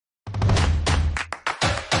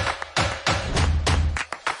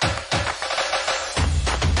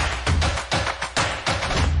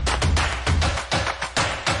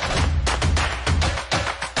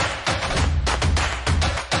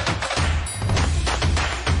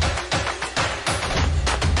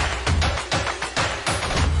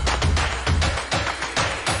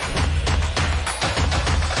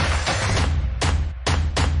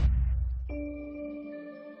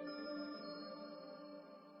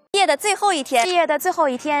业的最后一天，毕业的最后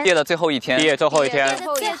一天，毕业的最后一天，毕业最后一天，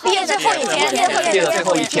毕业最后一天，毕业的最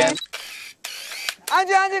后一天。安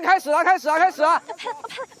静，安静，开始了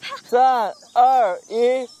！3、2、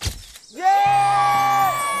1，耶！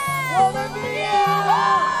我们毕业了！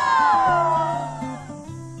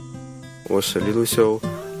我是李路修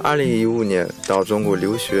，2015年到中国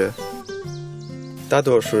留学。大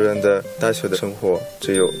多数人的大学的生活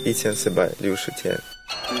只有1460天。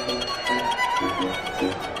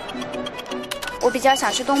我比较想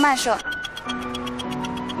去动漫社。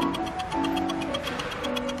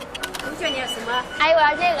同学，你要什么？阿姨，我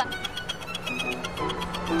要这个。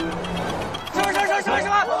什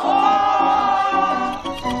么？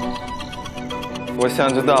我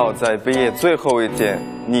想知道，在毕业最后一天，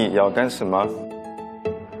你要干什么？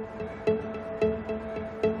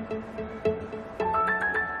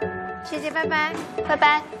谢谢，拜拜，拜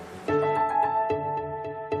拜。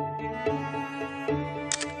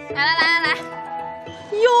来，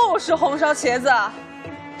又是红烧茄子，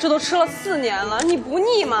这都吃了4年了，你不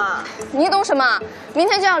腻吗？你懂什么？明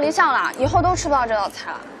天就要离校了，以后都吃不到这道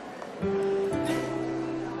菜了。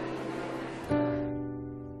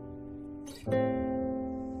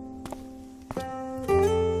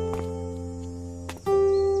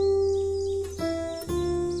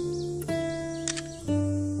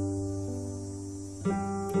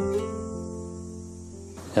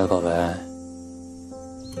要告白，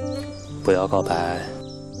不要告白。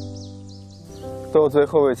都最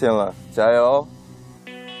后一天了，加油！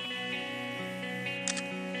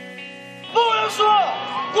不能输，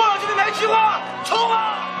过了这边没机会，冲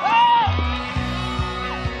啊！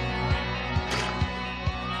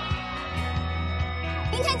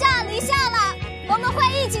明天就要离校了，我们会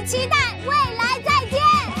一起期待未来再见。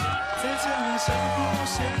再见了相互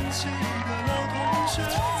嫌弃的老同学，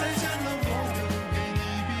再见了我能给你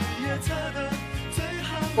毕业册的最好。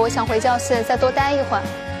我想回教室再多待一会儿。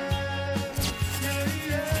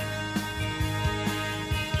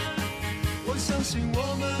我相信我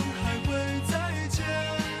们还会再见，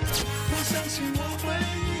我相信我会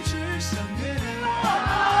一直想念，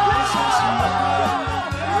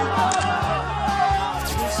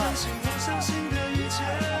我相信我相信的一切。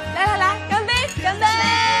来，干杯！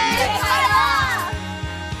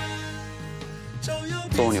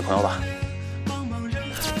做我女朋友吧。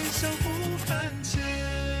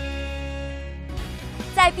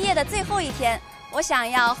在毕业的最后一天，我想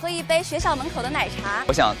要喝一杯学校门口的奶茶。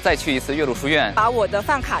我想再去一次岳麓书院，把我的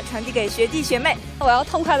饭卡传递给学弟学妹，我要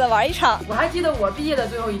痛快的玩一场。我还记得我毕业的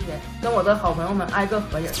最后一天，跟我的好朋友们挨个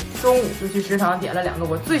合影，中午就去食堂点了2个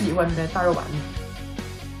我最喜欢吃的大肉丸子。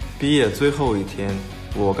毕业最后一天，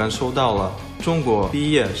我感受到了中国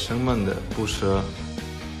毕业生们的不舍、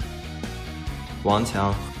顽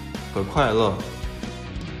强和快乐。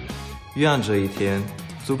愿这一天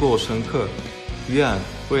足够深刻，愿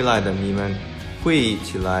未来的你们回忆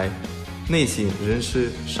起来，内心仍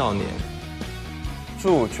是少年。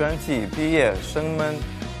祝全体毕业生们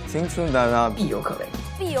青春当然必有可为，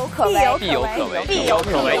必有可为，必有可为，必有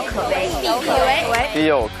可为，必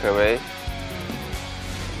有可为。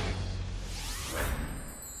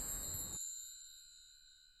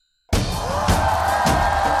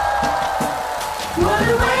我的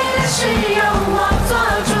未来是由我做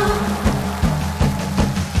主。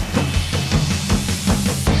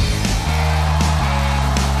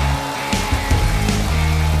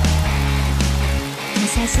脱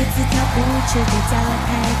下鞋子跳舞，赤着脚太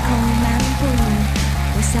空漫步。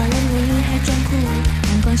我笑人女孩装酷，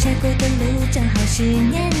阳光晒过的路正好是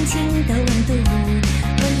年轻的温度，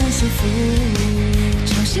温暖舒服。吵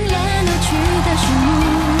醒了扭曲的树木，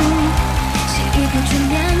吸一口春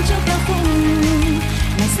凉就飘忽。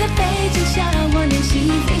蓝色背景下，我练习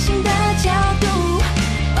飞行的角度，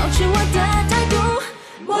保持我的态度。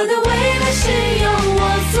我的未来是由我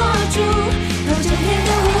做主，头整天的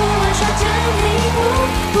雾玩耍着迷雾，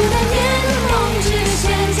不断变的梦直线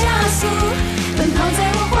加速，奔跑在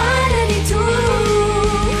我画的地图。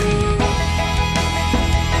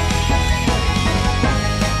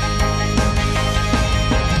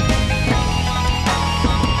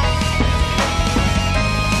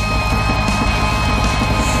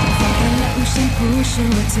不是我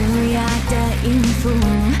涂鸦的音符，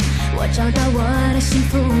我找到我的幸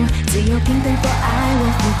福，自由平等或爱我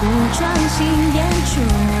互不创新演出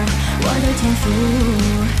我的天赋，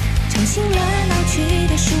吵醒了老去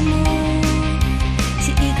的树木，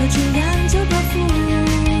吸一口清凉就漂浮，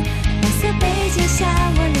蓝色背景下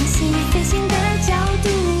我练习飞行的角度，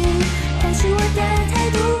保持我的态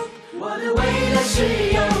度。我的未来是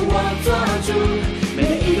由我做主，每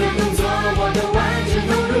一个动作我都完全投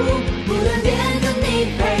入，不断变更你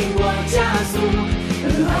陪我加速，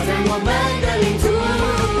很好好在我们的领土。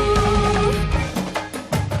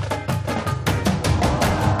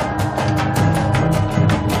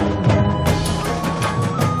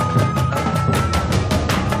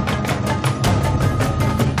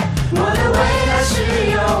我的未来是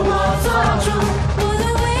由我做主，我的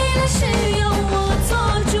未来是由我做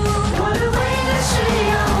主，我的未来是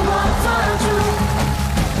由我做主，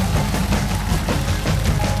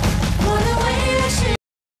我的未来是。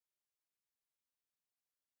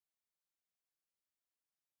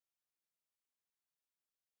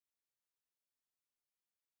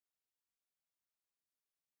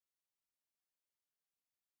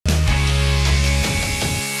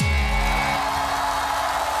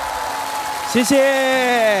谢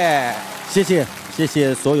谢，谢谢，谢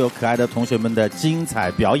谢所有可爱的同学们的精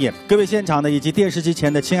彩表演。各位现场的以及电视机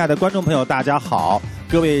前的亲爱的观众朋友，大家好！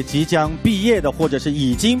各位即将毕业的或者是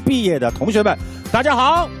已经毕业的同学们，大家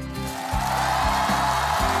好！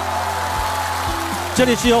这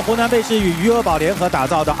里是由湖南卫视与余额宝联合打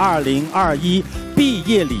造的2021毕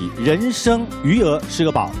业礼，人生余额是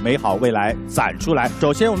个宝，美好未来攒出来。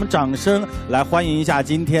首先，我们掌声来欢迎一下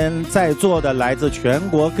今天在座的来自全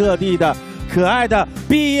国各地的可爱的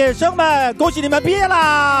毕业生们，恭喜你们毕业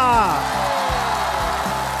啦！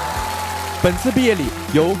本次毕业礼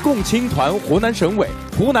由共青团湖南省委、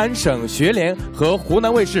湖南省学联和湖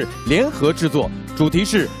南卫视联合制作，主题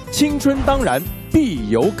是青春当然必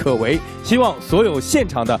有可为，希望所有现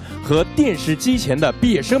场的和电视机前的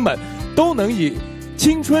毕业生们都能以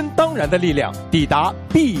青春当然的力量抵达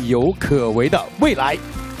必有可为的未来。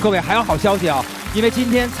各位还有好消息啊！因为今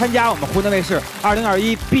天参加我们湖南卫视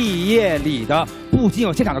2021毕业礼的，不仅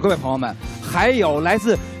有现场的各位朋友们，还有来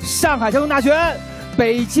自上海交通大学、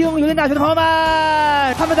北京邮电大学的朋友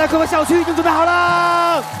们，他们在各个校区已经准备好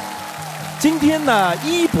了。今天呢，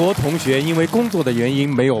一博同学因为工作的原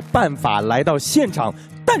因没有办法来到现场，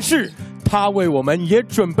但是他为我们也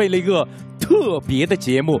准备了一个特别的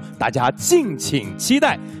节目，大家敬请期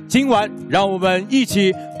待。今晚让我们一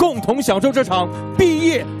起共同享受这场毕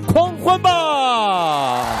业狂欢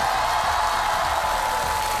吧！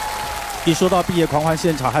一说到毕业狂欢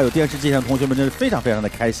现场，还有电视机前的同学们，真是非常非常的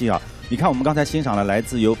开心啊！你看，我们刚才欣赏了来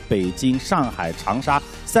自由北京、上海、长沙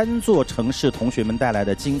3座城市同学们带来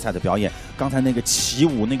的精彩的表演。刚才那个起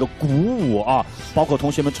舞、那个鼓舞啊，包括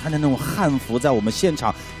同学们穿着那种汉服，在我们现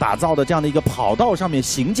场打造的这样的一个跑道上面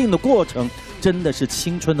行进的过程，真的是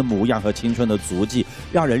青春的模样和青春的足迹，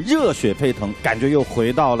让人热血沸腾，感觉又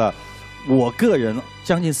回到了我个人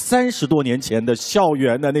将近30多年前的校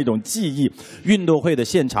园的那种记忆，运动会的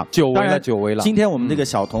现场，久违了。今天我们这个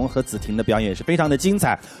小童和子婷的表演也是非常的精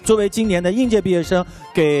彩。作为今年的应届毕业生，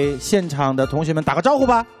给现场的同学们打个招呼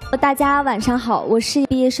吧。大家晚上好，我是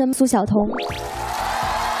毕业生苏小彤，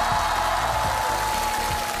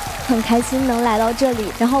很开心能来到这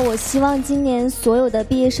里。然后我希望今年所有的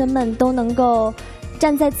毕业生们都能够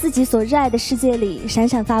站在自己所热爱的世界里闪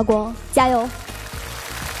闪发光，加油！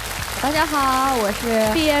大家好，我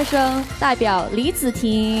是毕业生代表李子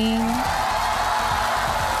婷。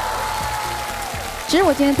其实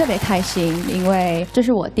我今天特别开心，因为这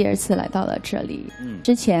是我第2次来到了这里。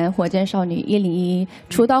之前火箭少女101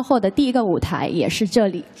出道后的第1个舞台也是这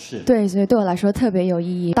里。是。对，所以对我来说特别有意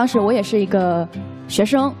义。当时我也是一个学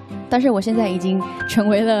生，但是我现在已经成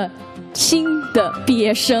为了新的毕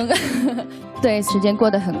业生。对，时间过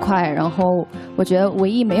得很快，然后我觉得唯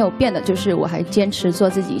一没有变的就是我还坚持做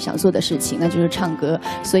自己想做的事情，那就是唱歌。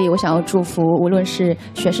所以我想要祝福无论是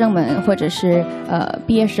学生们或者是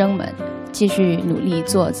毕业生们，继续努力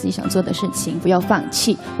做自己想做的事情，不要放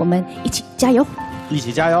弃，我们一起加油！一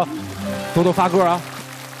起加油，多多发歌啊！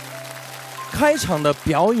开场的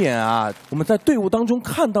表演啊，我们在队伍当中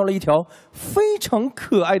看到了一条非常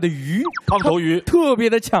可爱的鱼，胖头鱼，特别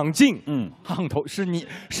的抢镜。胖头是您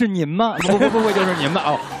吗？不，就是您们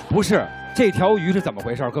哦，不是。这条鱼是怎么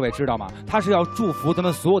回事？各位知道吗？它是要祝福咱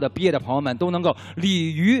们所有的毕业的朋友们都能够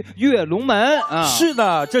鲤鱼跃龙门啊！是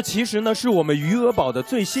的，这其实呢是我们余额宝的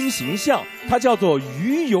最新形象，它叫做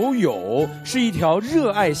鱼友友，是一条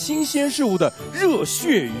热爱新鲜事物的热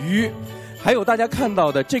血鱼。还有大家看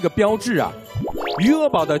到的这个标志啊，余额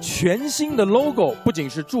宝的全新的 logo 不仅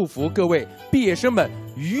是祝福各位毕业生们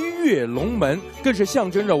鱼跃龙门，更是象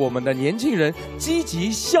征着我们的年轻人积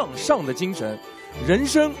极向上的精神。人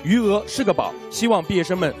生余额是个宝，希望毕业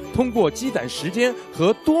生们通过积攒时间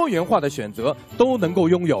和多元化的选择，都能够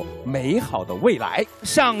拥有美好的未来。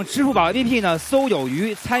上支付宝 APP 呢，搜有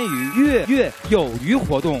鱼，参与月有余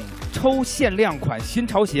活动，抽限量款新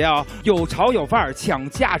潮鞋啊，有潮有范儿，抢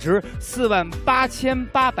价值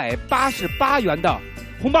48888元的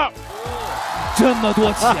红包，这么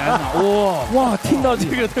多钱呢！哇，听到这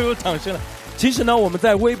个都有掌声了。其实呢，我们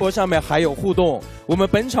在微博上面还有互动。我们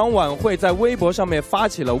本场晚会在微博上面发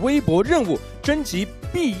起了微博任务，征集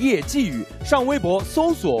毕业寄语。上微博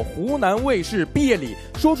搜索湖南卫视毕业礼，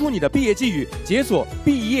说出你的毕业寄语，解锁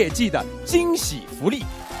毕业季的惊喜福利。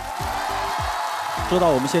说到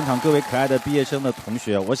我们现场各位可爱的毕业生的同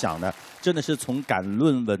学，我想呢，真的是从赶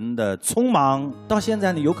论文的匆忙，到现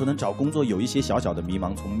在呢，有可能找工作有一些小小的迷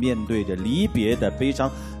茫，从面对着离别的悲伤，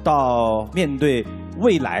到面对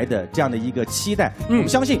未来的这样的一个期待。我们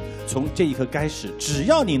相信，从这一刻开始，只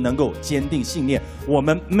要你能够坚定信念，我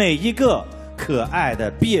们每一个可爱的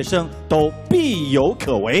毕业生都必有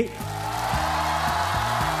可为。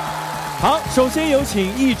好，首先有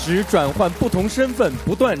请一直转换不同身份、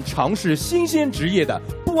不断尝试新鲜职业的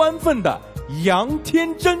不安分的杨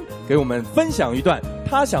天真，给我们分享一段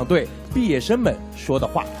他想对毕业生们说的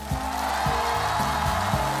话。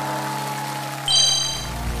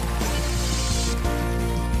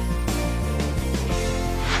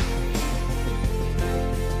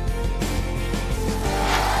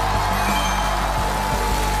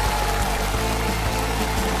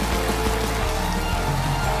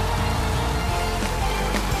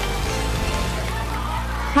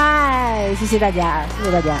嗨，谢谢大家，谢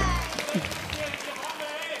谢大家。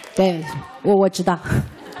对，我知道。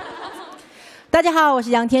大家好，我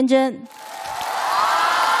是杨天真。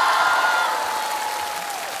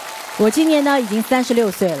我今年呢已经36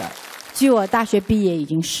岁了，距我大学毕业已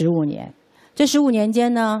经15年。这15年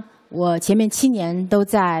间呢，我前面7年都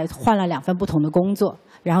在换了2份不同的工作，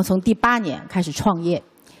然后从第8年开始创业。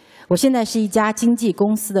我现在是一家经纪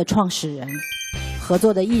公司的创始人。合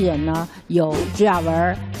作的艺人呢有朱亚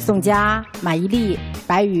文、宋佳、马伊琍、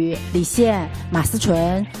白宇、李现、马思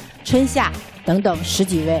纯、春夏等等10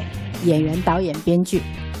几位演员、导演、编剧，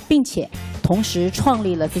并且同时创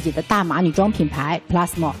立了自己的大码女装品牌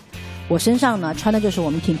Plusmo。我身上呢穿的就是我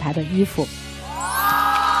们品牌的衣服。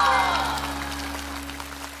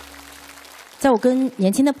在我跟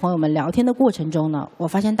年轻的朋友们聊天的过程中呢，我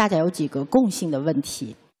发现大家有几个共性的问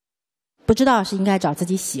题。不知道是应该找自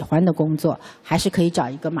己喜欢的工作，还是可以找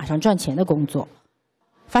一个马上赚钱的工作。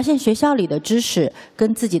发现学校里的知识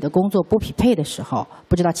跟自己的工作不匹配的时候，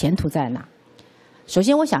不知道前途在哪。首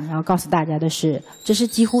先我想要告诉大家的是，这是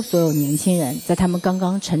几乎所有年轻人在他们刚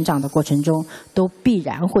刚成长的过程中都必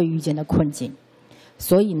然会遇见的困境。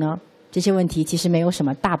所以呢，这些问题其实没有什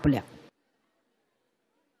么大不了。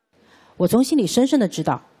我从心里深深的知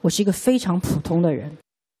道，我是一个非常普通的人，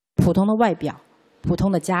普通的外表，普通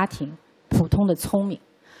的家庭，普通的聪明，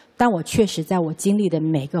但我确实在我经历的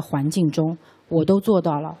每个环境中，我都做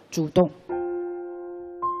到了主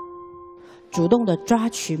动地抓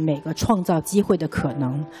取每个创造机会的可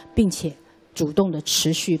能，并且主动地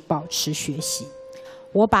持续保持学习。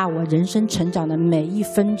我把我人生成长的每1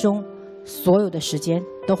分钟，所有的时间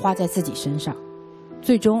都花在自己身上，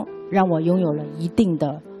最终让我拥有了一定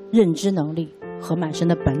的认知能力和满身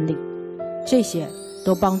的本领，这些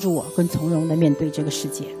都帮助我更从容地面对这个世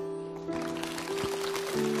界。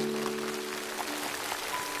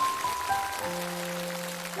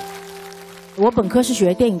我本科是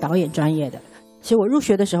学电影导演专业的，其实我入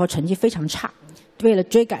学的时候成绩非常差，为了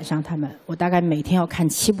追赶上他们，我大概每天要看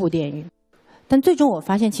7部电影。但最终我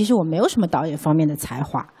发现，其实我没有什么导演方面的才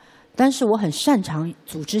华，但是我很擅长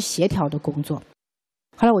组织协调的工作。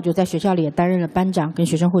后来我就在学校里也担任了班长跟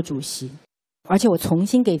学生会主席，而且我重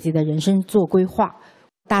新给自己的人生做规划。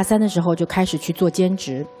大3的时候就开始去做兼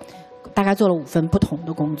职，大概做了5份不同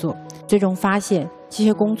的工作，最终发现这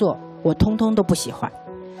些工作我通通都不喜欢。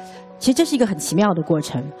其实这是一个很奇妙的过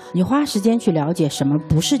程，你花时间去了解什么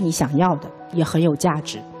不是你想要的，也很有价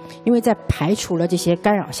值。因为在排除了这些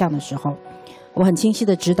干扰项的时候，我很清晰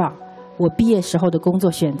的知道，我毕业时候的工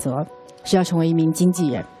作选择是要成为一名经纪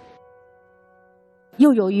人。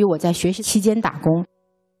又由于我在学习期间打工，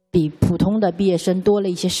比普通的毕业生多了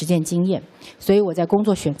一些实践经验，所以我在工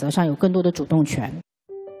作选择上有更多的主动权。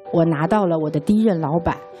我拿到了我的第1任老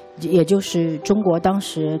板，也就是中国当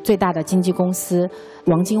时最大的经纪公司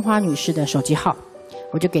王金花女士的手机号，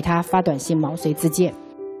我就给她发短信毛遂自荐。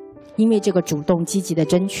因为这个主动积极的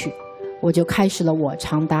争取，我就开始了我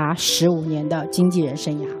长达15年的经纪人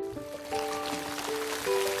生涯。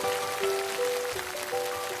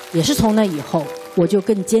也是从那以后，我就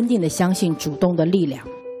更坚定地相信主动的力量。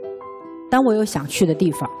当我有想去的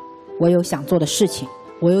地方，我有想做的事情，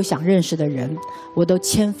我有想认识的人，我都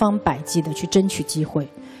千方百计地去争取机会，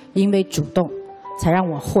因为主动，才让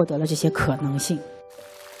我获得了这些可能性。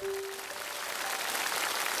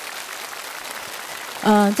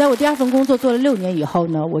在我第2份工作做了6年以后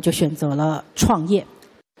呢，我就选择了创业。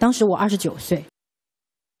当时我29岁，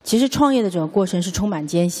其实创业的整个过程是充满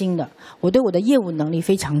艰辛的。我对我的业务能力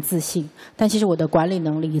非常自信，但其实我的管理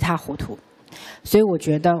能力一塌糊涂。所以我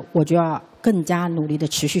觉得我就要更加努力的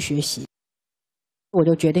持续学习。我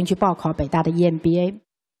就决定去报考北大的 EMBA。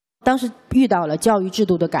当时遇到了教育制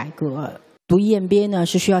度的改革，读 EMBA 呢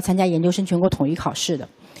是需要参加研究生全国统一考试的。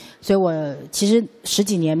所以我其实10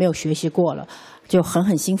几年没有学习过了，就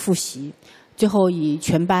狠心复习，最后以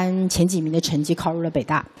全班前几名的成绩考入了北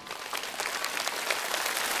大。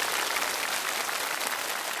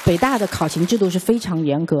北大的考勤制度是非常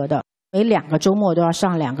严格的，每2个周末都要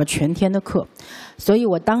上2个全天的课，所以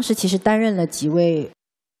我当时其实担任了几位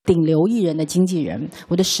顶流艺人的经纪人，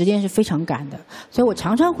我的时间是非常赶的，所以我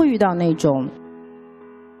常常会遇到那种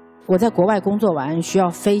我在国外工作完需要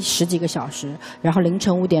飞10几个小时，然后凌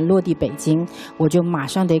晨5点落地北京，我就马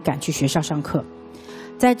上得赶去学校上课。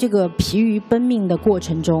在这个疲于奔命的过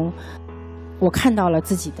程中，我看到了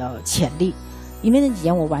自己的潜力，因为那几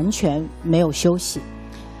年我完全没有休息。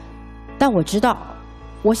但我知道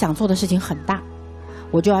我想做的事情很大，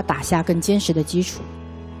我就要打下更坚实的基础。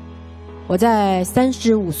我在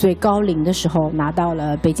35岁高龄的时候拿到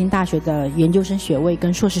了北京大学的研究生学位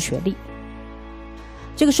跟硕士学历。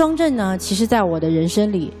这个双证呢，其实在我的人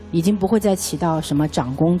生里已经不会再起到什么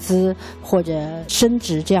涨工资或者升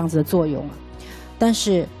职这样子的作用了，但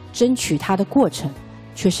是争取它的过程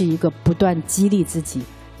却是一个不断激励自己，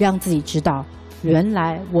让自己知道原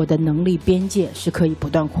来我的能力边界是可以不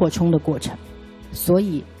断扩充的过程。所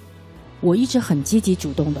以我一直很积极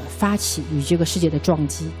主动地发起与这个世界的撞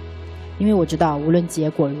击，因为我知道无论结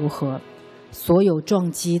果如何，所有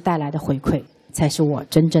撞击带来的回馈才是我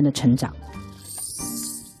真正的成长。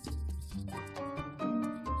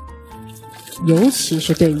尤其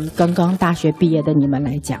是对于刚刚大学毕业的你们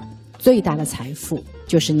来讲，最大的财富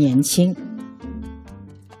就是年轻，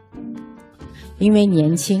因为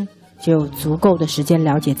年轻就有足够的时间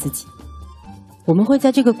了解自己。我们会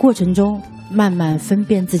在这个过程中慢慢分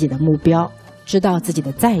辨自己的目标，知道自己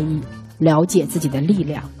的在意，了解自己的力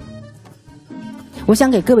量。我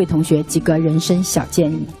想给各位同学几个人生小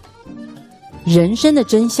建议。人生的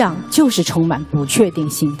真相就是充满不确定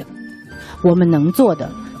性的，我们能做的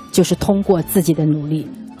就是通过自己的努力，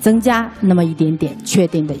增加那么一点点确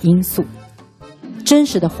定的因素，真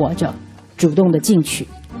实的活着，主动的进取。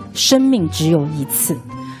生命只有一次，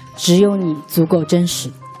只有你足够真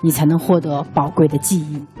实，你才能获得宝贵的记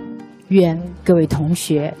忆。愿各位同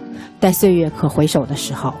学在岁月可回首的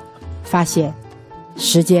时候，发现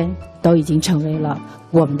时间都已经成为了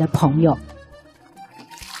我们的朋友。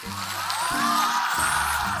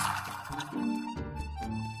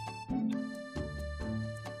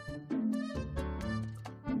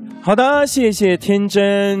好的，谢谢天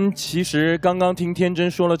真。其实刚刚听天真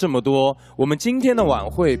说了这么多，我们今天的晚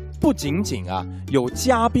会不仅仅有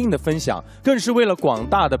嘉宾的分享，更是为了广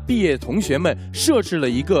大的毕业同学们设置了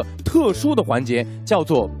一个特殊的环节，叫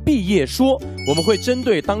做毕业说。我们会针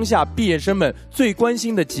对当下毕业生们最关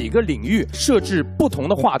心的几个领域设置不同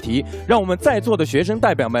的话题，让我们在座的学生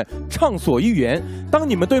代表们畅所欲言。当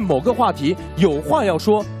你们对某个话题有话要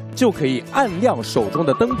说，就可以按亮手中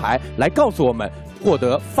的灯牌来告诉我们，获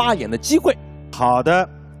得发言的机会。好的，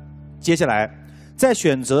接下来在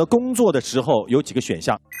选择工作的时候有几个选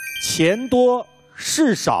项：钱多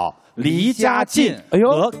事少、离家近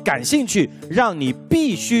和感兴趣，让你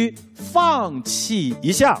必须放弃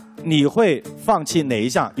一项。你会放弃哪一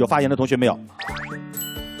项？有发言的同学没有？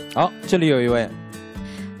好，这里有一位。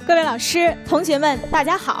各位老师、同学们，大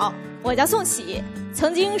家好，我叫宋喜，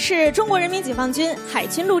曾是中国人民解放军海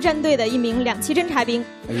军陆战队的一名2期侦察兵。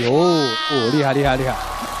哎呦，厉害厉害厉害！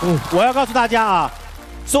我要告诉大家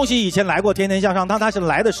宋喜以前来过《天天向上》，当他是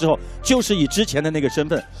来的时候，就是以之前的那个身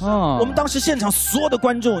份。我们当时现场所有的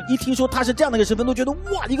观众一听说他是这样的一个身份，都觉得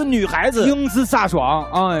哇，一个女孩子英姿飒爽，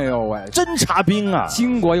哎呦喂，侦察兵啊，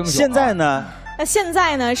倾国英雄。现在呢？现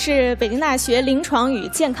在呢是北京大学临床与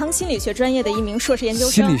健康心理学专业的一名硕士研究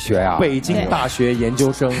生。心理学呀，北京大学研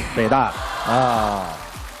究生，北大啊。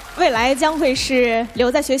未来将会是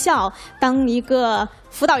留在学校当一个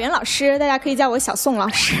辅导员老师，大家可以叫我小宋老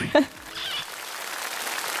师。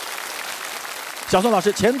小宋老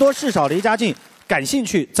师，钱多事少离家近，感兴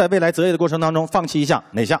趣，在未来择业的过程当中放弃一项，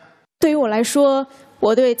哪项？对于我来说，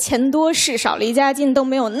我对钱多事少离家近都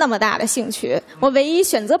没有那么大的兴趣，我唯一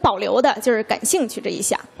选择保留的就是感兴趣这一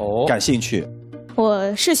项。感兴趣。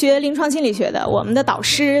我是学临床心理学的，我们的导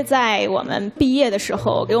师在我们毕业的时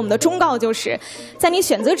候给我们的忠告就是，在你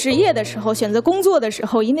选择职业的时候、选择工作的时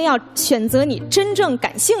候，一定要选择你真正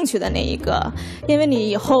感兴趣的那一个，因为你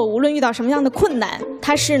以后无论遇到什么样的困难，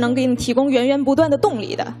它是能给你提供源源不断的动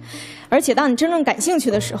力的。而且当你真正感兴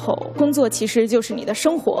趣的时候，工作其实就是你的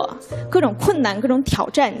生活，各种困难、各种挑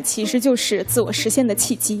战，其实就是自我实现的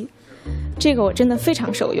契机。这个我真的非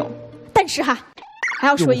常受用。但是哈，还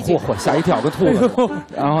要说一句，嚯，吓一跳，跟吐了。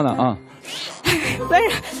然后呢，啊，但是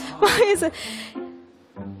不好意思，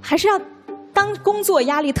还是要当工作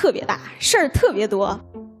压力特别大，事儿特别多，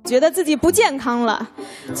觉得自己不健康了，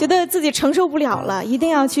觉得自己承受不了了，一定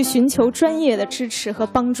要去寻求专业的支持和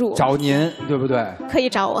帮助。找您，对不对？可以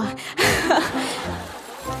找我。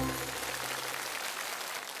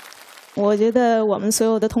我觉得我们所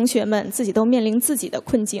有的同学们自己都面临自己的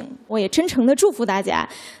困境，我也真诚地祝福大家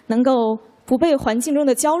能够不被环境中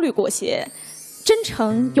的焦虑裹挟，真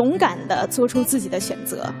诚勇敢地做出自己的选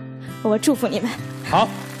择。我祝福你们。好，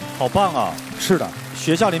好棒啊！是的，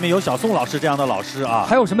学校里面有小宋老师这样的老师啊。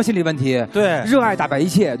还有什么心理问题？对，热爱打败一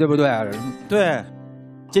切，对不对？对。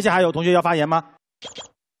接下来还有同学要发言吗？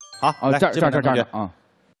好，来，这儿啊。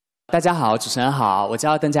大家好，主持人好，我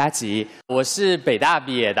叫邓佳琪，我是北大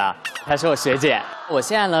毕业的，她是我学姐。我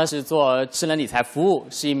现在呢是做智能理财服务，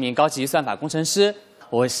是一名高级算法工程师。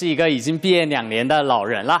我是一个已经毕业2年的老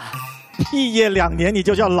人了。毕业2年你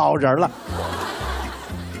就叫老人了？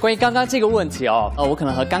关于刚刚这个问题哦，我可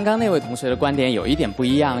能和刚刚那位同学的观点有一点不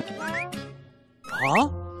一样。啊？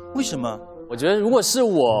为什么？我觉得如果是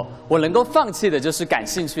我能够放弃的就是感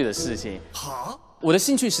兴趣的事情。好。我的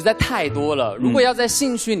兴趣实在太多了，如果要在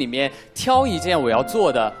兴趣里面挑一件我要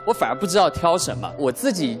做的，我反而不知道挑什么。我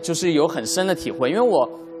自己就是有很深的体会，因为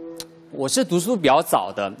我是读书比较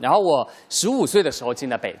早的，然后我15岁的时候进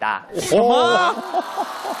的北大。什么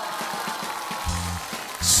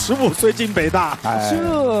？15岁进北大？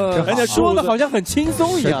这人家说的好像很轻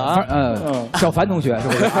松一样。小凡同学是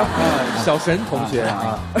不是？小神同学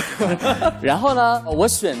啊。然后呢，我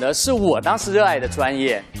选的是我当时热爱的专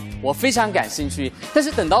业。我非常感兴趣，但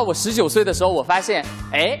是等到我19岁的时候，我发现，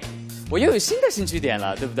哎，我又有新的兴趣点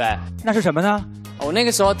了，对不对？那是什么呢？我那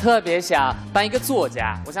个时候特别想当一个作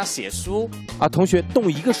家，我想写书。啊，同学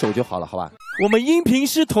动一个手就好了，好吧？我们音频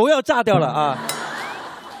师头要炸掉了啊！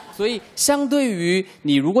所以，相对于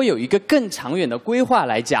你如果有一个更长远的规划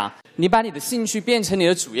来讲，你把你的兴趣变成你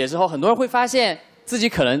的主业之后，很多人会发现自己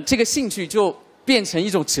可能这个兴趣就变成一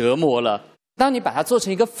种折磨了。当你把它做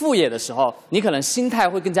成一个副业的时候，你可能心态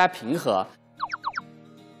会更加平和。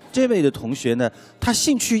这位的同学呢，他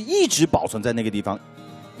兴趣一直保存在那个地方，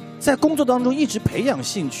在工作当中一直培养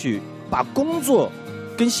兴趣，把工作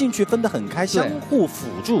跟兴趣分得很开，相互辅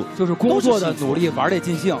助，就是工作的努力，玩的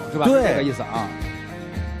尽兴，是吧？对，这个意思啊。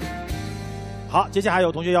好，接下来还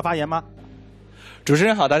有同学要发言吗？主持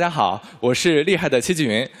人好，大家好，我是厉害的戚继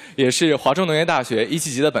云，也是华中农业大学1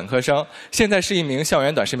级级的本科生，现在是一名校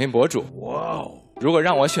园短视频博主。哇哦！如果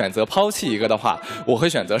让我选择抛弃一个的话，我会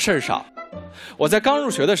选择事儿少。我在刚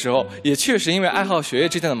入学的时候，也确实因为爱好学业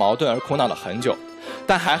之间的矛盾而苦恼了很久，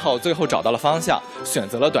但还好最后找到了方向，选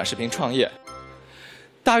择了短视频创业。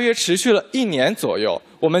大约持续了1年左右，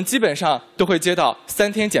我们基本上都会接到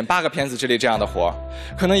3天剪8个片子之类这样的活儿，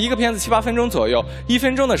可能一个片子7、8分钟左右，1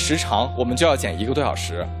分钟的时长，我们就要剪1个多小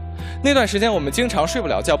时。那段时间我们经常睡不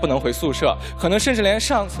了觉，不能回宿舍，可能甚至连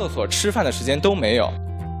上厕所、吃饭的时间都没有。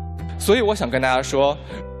所以我想跟大家说，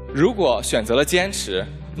如果选择了坚持，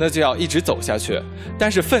那就要一直走下去。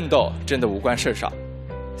但是奋斗真的无关事少。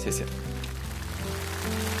谢谢。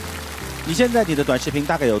你现在你的短视频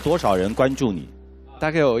大概有多少人关注你？大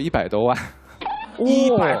概有100多万。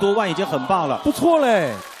100多万已经很棒了，不错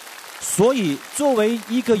嘞。所以，作为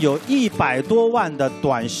一个有100多万的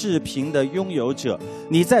短视频的拥有者，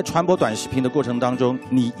你在传播短视频的过程当中，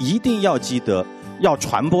你一定要记得要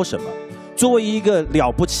传播什么。作为一个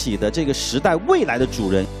了不起的这个时代未来的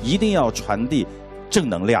主人，一定要传递正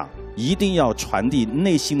能量，一定要传递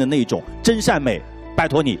内心的那种真善美。拜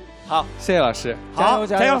托你。好，谢谢老师。好，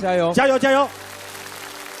加油，加油，加油，加油！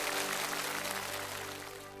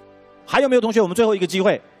还有没有同学？我们最后一个机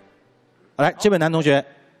会，来，这位男同学。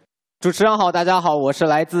主持人好，大家好，我是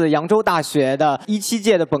来自扬州大学的17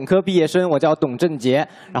届的本科毕业生，我叫董正杰，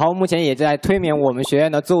然后目前也在推勉我们学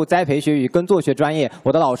院的作物栽培学与耕作学专业，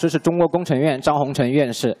我的老师是中国工程院张宏成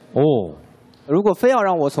院士。哦，如果非要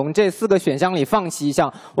让我从这4个选项里放弃一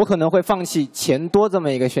项，我可能会放弃钱多这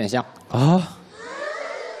么一个选项。啊？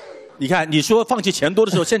你看，你说放弃钱多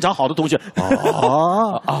的时候，现场好多同学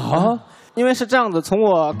因为是这样子，从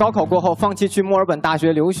我高考过后放弃去墨尔本大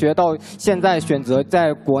学留学，到现在选择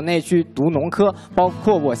在国内去读农科，包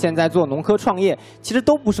括我现在做农科创业，其实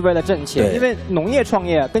都不是为了挣钱。因为农业创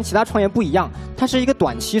业跟其他创业不一样，它是一个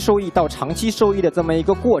短期收益到长期收益的这么一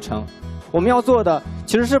个过程。我们要做的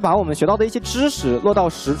其实是把我们学到的一些知识落到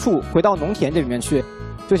实处，回到农田这里面去。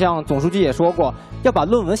就像总书记也说过，要把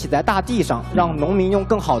论文写在大地上，让农民用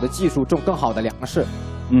更好的技术种更好的粮食。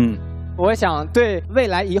我想对未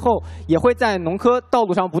来以后也会在农科道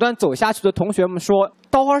路上不断走下去的同学们说，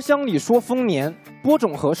稻花香里说丰年，播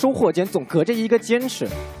种和收获间总隔着一个坚持。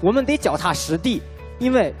我们得脚踏实地，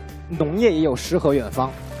因为农业也有诗和远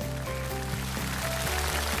方。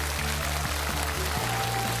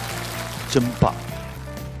真棒！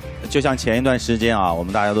就像前一段时间啊，我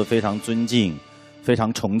们大家都非常尊敬、非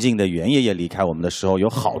常崇敬的袁爷爷离开我们的时候，有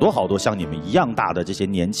好多像你们一样大的这些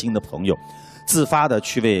年轻的朋友，自发的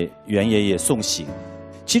去为袁爷爷送行。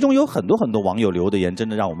其中有很多网友留的言，真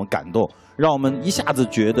的让我们感动，让我们一下子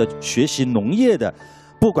觉得学习农业的，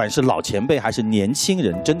不管是老前辈还是年轻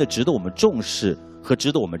人，真的值得我们重视和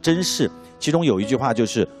值得我们珍视。其中有一句话就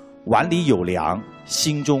是“碗里有粮，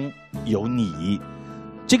心中有你”。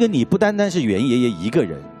这个你不单单是袁爷爷一个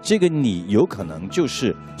人，这个你有可能就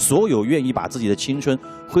是所有愿意把自己的青春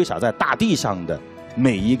挥洒在大地上的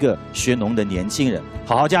每一个学农的年轻人。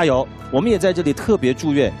好好加油！我们也在这里特别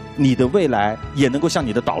祝愿你的未来也能够像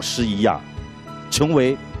你的导师一样，成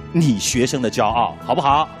为你学生的骄傲，好不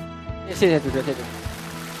好？谢谢主持人，谢谢。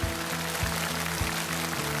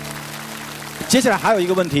接下来还有一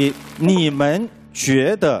个问题，你们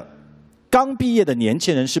觉得刚毕业的年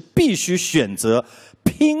轻人是必须选择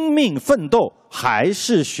拼命奋斗，还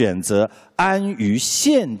是选择安于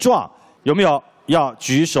现状？有没有要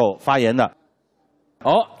举手发言的？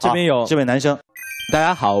这边有这位男生。大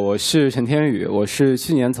家好，我是陈天宇，我是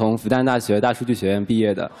去年从复旦大学大数据学院毕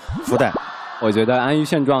业的。复旦，我觉得安于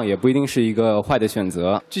现状也不一定是一个坏的选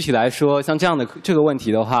择。具体来说，像这样的这个问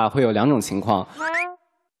题的话，会有2种情况。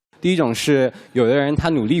第一种是有的人他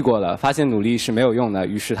努力过了，发现努力是没有用的，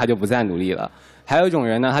于是他就不再努力了。还有一种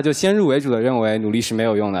人呢，他就先入为主的认为努力是没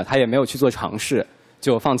有用的，他也没有去做尝试，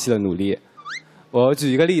就放弃了努力。我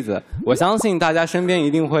举一个例子，我相信大家身边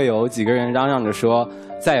一定会有几个人嚷嚷着说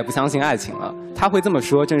再也不相信爱情了。他会这么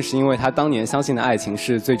说，正是因为他当年相信的爱情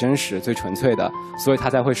是最真实、最纯粹的，所以他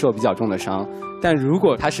才会受比较重的伤。但如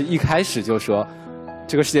果他是一开始就说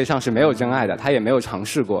这个世界上是没有真爱的，他也没有尝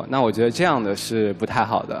试过，那我觉得这样的是不太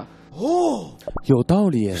好的。有道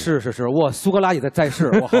理。是，哇，苏格拉底在世，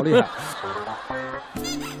哇，好厉害。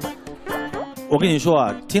我跟你说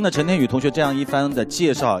啊，听了陈天宇同学这样一番的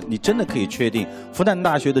介绍，你真的可以确定，复旦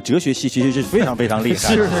大学的哲学系其实是非常厉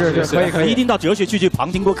害。是，可以。一定到哲学系去旁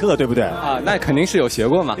听过课，对不对？啊，那肯定是有学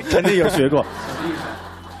过嘛，肯定有学过。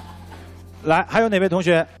来，还有哪位同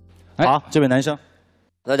学？好，这位男生。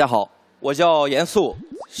大家好，我叫严肃，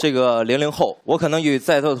是个00后。我可能与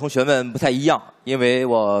在座的同学们不太一样，因为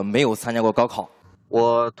我没有参加过高考。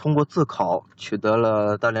我通过自考取得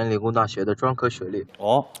了大连理工大学的专科学历。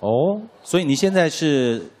所以你现在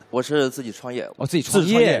是？我是自己创业。自己创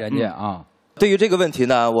业，人家啊。对于这个问题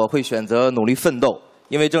呢，我会选择努力奋斗，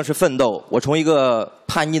因为正是奋斗，我从一个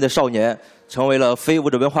叛逆的少年，成为了非物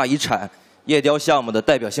质文化遗产夜雕项目的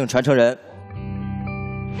代表性传承人。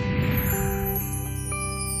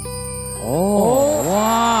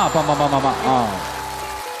哇，棒啊！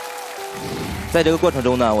在这个过程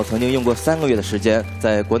中呢，我曾经用过3个月的时间，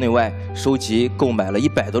在国内外收集购买了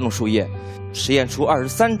100多种树叶，实验出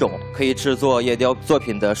23种可以制作夜雕作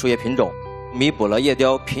品的树叶品种，弥补了夜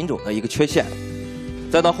雕品种的一个缺陷。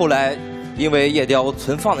再到后来，因为夜雕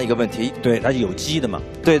存放的一个问题，对，它是有机的嘛，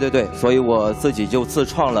对，所以我自己就自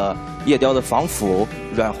创了夜雕的防腐、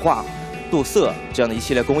软化、镀色这样的一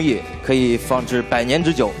系列工艺，可以放置100年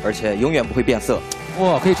之久，而且永远不会变色。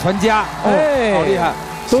哇，可以传家，好厉害！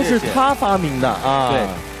都是他发明的啊！对，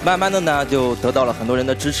慢慢的呢，就得到了很多人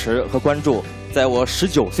的支持和关注。在我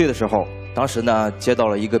19岁的时候，当时呢接到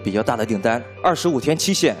了一个比较大的订单，25天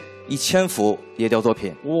期限，1000幅夜雕作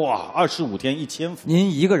品。哇，25天1000幅！您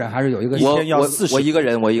一个人还是有一个？我一个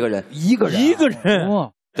人。哇！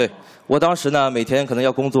对，我当时呢每天可能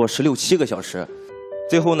要工作16、17个小时，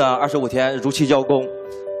最后呢25天如期交工，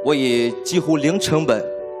我以几乎零成本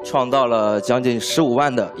创造了将近15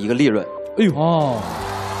万的一个利润。哎呦，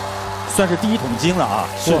算是第一桶金了啊！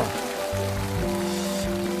是。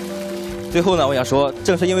最后呢，我想说，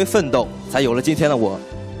正是因为奋斗，才有了今天的我。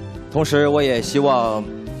同时，我也希望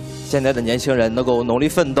现在的年轻人能够努力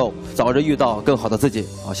奋斗，早日遇到更好的自己。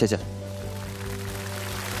好，谢谢。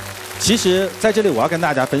其实，在这里我要跟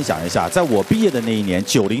大家分享一下，在我毕业的那一年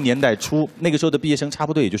，90年代初，那个时候的毕业生差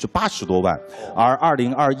不多也就是80多万，而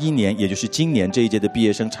2021年，也就是今年这一届的毕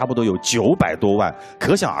业生，差不多有900多万。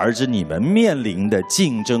可想而知，你们面临的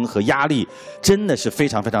竞争和压力真的是非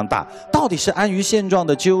常非常大。到底是安于现状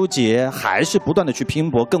的纠结，还是不断的去拼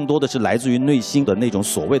搏？更多的是来自于内心的那种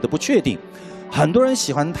所谓的不确定。很多人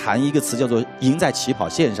喜欢谈一个词叫做“赢在起跑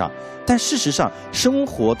线上”，但事实上，生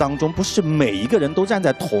活当中不是每一个人都站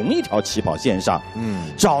在同一条起跑线上。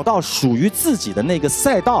找到属于自己的那个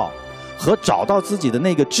赛道，和找到自己的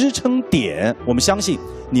那个支撑点，我们相信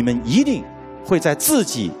你们一定会在自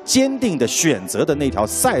己坚定的选择的那条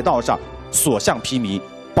赛道上所向披靡，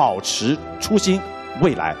保持初心，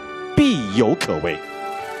未来必有可为。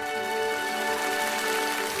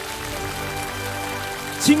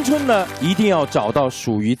青春呢，一定要找到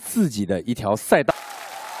属于自己的一条赛道。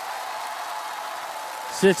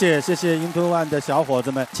谢谢Into One 的小伙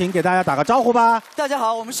子们，请给大家打个招呼吧。大家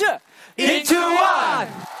好，我们是 Into One。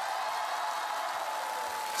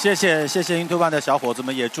谢谢Into One 的小伙子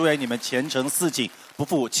们，也祝愿你们前程似锦，不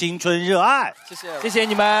负青春热爱。谢谢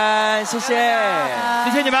你们，谢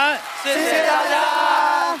谢你们，谢谢大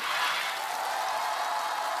家。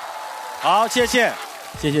好，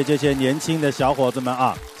谢谢这些年轻的小伙子们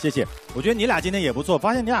啊，谢谢。我觉得你俩今天也不错，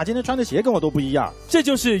发现你俩今天穿的鞋跟我都不一样。这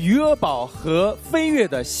就是余额宝和飞跃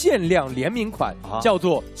的限量联名款，叫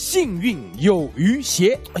做幸运有余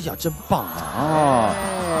鞋。哎呀，真棒啊！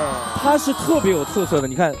它是特别有特色的。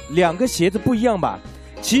你看，两个鞋子不一样吧？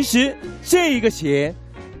其实这个鞋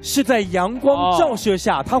是在阳光照射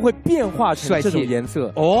下，它会变化成这种颜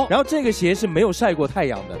色。然后这个鞋是没有晒过太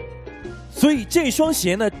阳的。所以这双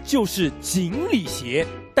鞋呢，就是锦鲤鞋，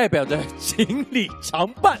代表着锦鲤常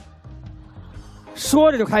伴。说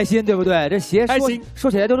着就开心，对不对？这鞋说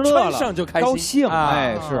起来就乐了，穿上就开心，高兴。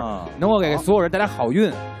哎，是能够给所有人带来好运。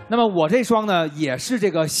那么我这双呢，也是这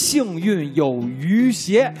个幸运有余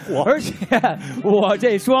鞋，而且我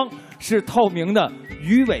这双是透明的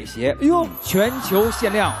鱼尾鞋。哎呦，全球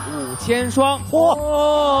限量5000双，嚯，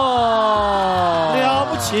了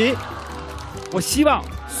不起！我希望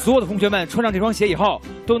所有的同学们穿上这双鞋以后，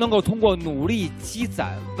都能够通过努力积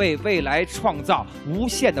攒，为未来创造无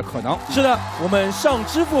限的可能。是的，我们上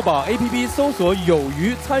支付宝 APP 搜索“有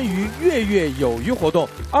余”，参与月月有余活动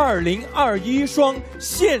，2021双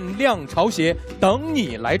限量潮鞋等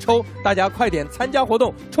你来抽，大家快点参加活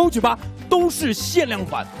动抽取吧，都是限量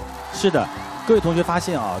款。是的，各位同学发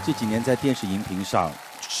现啊，这几年在电视荧屏上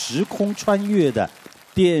时空穿越的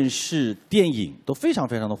电视、电影都非常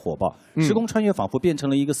非常的火爆，时空穿越仿佛变成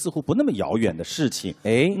了一个似乎不那么遥远的事情。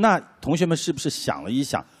那同学们是不是想了一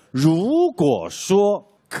想，如果说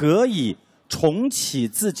可以重启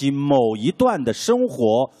自己某一段的生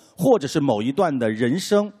活，或者是某一段的人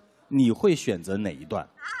生，你会选择哪一段？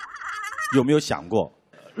有没有想过？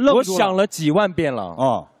我想了几万遍了。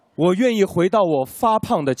我愿意回到我发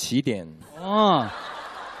胖的起点。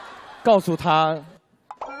告诉他。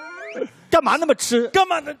干嘛那么吃？干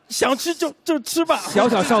嘛呢？想吃就吃吧。小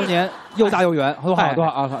少年又大又圆，多好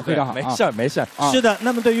啊！非常好，没事。是的，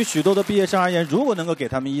那么对于许多的毕业生而言，如果能够给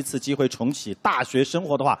他们一次机会重启大学生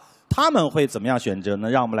活的话，他们会怎么样选择呢？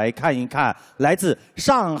让我们来看一看来自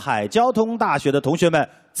上海交通大学的同学们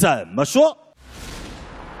怎么说。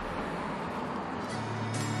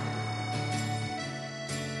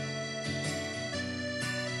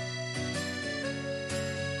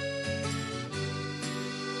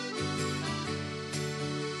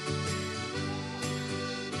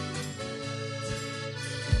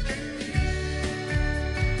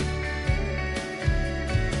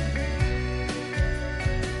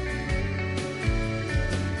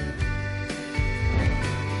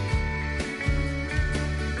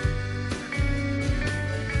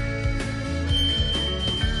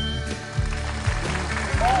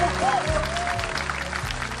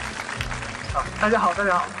大家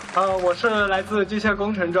好，我是来自机械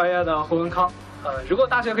工程专业的胡文康。如果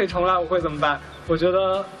大学可以重来，我会怎么办？我觉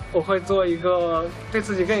得我会做一个对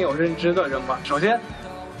自己更有认知的人吧。首先，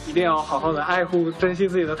一定要好好的爱护、珍惜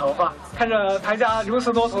自己的头发。看着台下如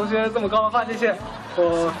此多同学这么高的发际线，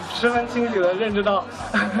我十分清晰的认知到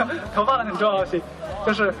头发的很重要性。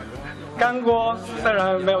就是干锅虽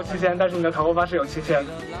然没有期限，但是你的头发是有期限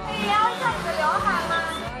的。可以撩一下你的刘海吗？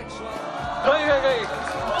可以，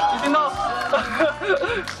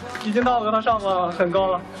已经到额头上方很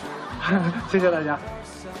高了，谢谢大家。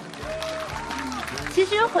其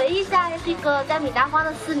实回忆下这个在米大荒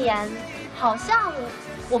的4年，好像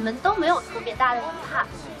我们都没有特别大的遗憾。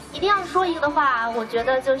一定要说一个的话，我觉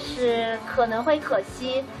得就是可能会可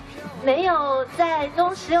惜，没有在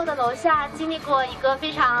东16的楼下经历过一个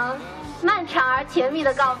非常漫长而甜蜜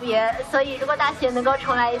的告别。所以，如果大学能够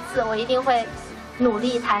重来一次，我一定会努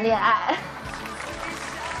力谈恋爱。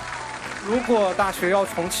如果大学要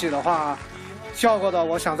重启的话，笑过的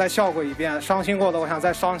我想再笑过一遍，伤心过的我想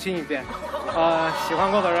再伤心一遍，喜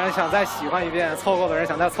欢过的人想再喜欢一遍，错过的人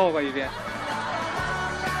想再错过一遍。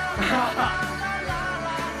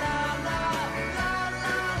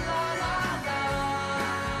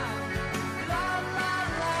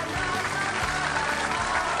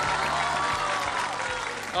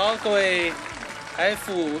好，各位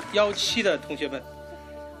F17的同学们、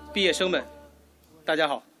毕业生们，大家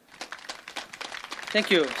好。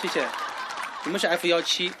Thank you， 谢谢。你们是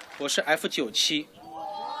F17， 我是 F97。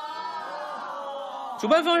主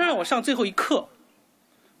办方让我上最后一课，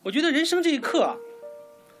我觉得人生这一课啊，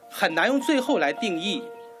很难用最后来定义，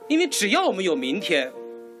因为只要我们有明天，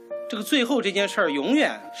这个最后这件事儿永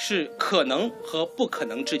远是可能和不可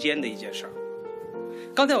能之间的一件事儿。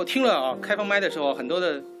刚才我听了开放麦的时候，很多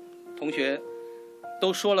的同学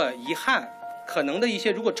都说了遗憾，可能的一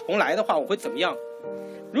些，如果重来的话，我会怎么样？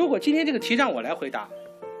如果今天这个题让我来回答，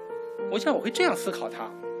我想我会这样思考它：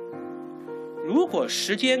如果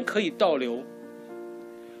时间可以倒流，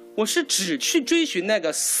我是只去追寻那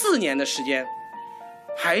个4年的时间，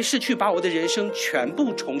还是去把我的人生全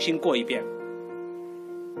部重新过一遍？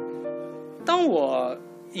当我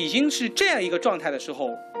已经是这样一个状态的时候，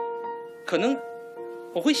可能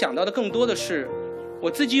我会想到的更多的是，我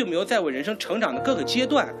自己有没有在我人生成长的各个阶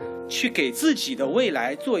段，去给自己的未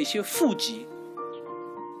来做一些复习。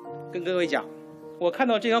跟各位讲，我看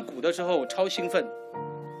到这张鼓的时候，我超兴奋。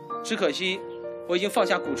只可惜，我已经放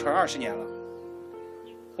下鼓槌20年了。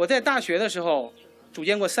我在大学的时候，组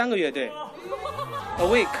建过3个乐队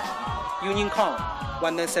 ：Awake、Unicorn、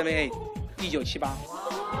1978。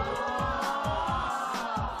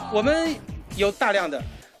我们有大量的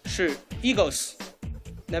是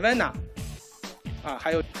Eagles、Nirvana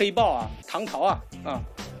还有黑豹唐朝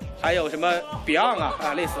还有什么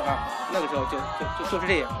Beyond 类似那个时候就是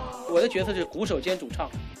这样。我的角色是鼓手兼主唱，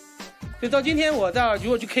所以到今天我如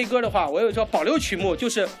果去 K 歌的话，我有一首保留曲目就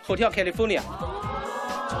是 Hotel California。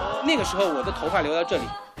那个时候我的头发留到这里，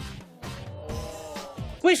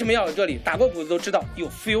为什么要有这里？打过鼓的都知道有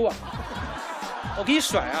feel 我可以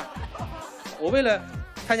甩我为了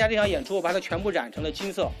参加这场演出，我把它全部染成了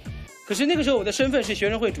金色。可是那个时候我的身份是学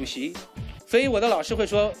生会主席，所以我的老师会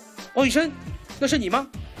说：“欧宇生，那是你吗？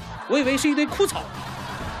我以为是一堆枯草。”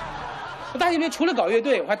我大学里面除了搞乐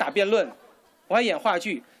队，我还打辩论，我还演话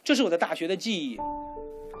剧，这是我的大学的记忆。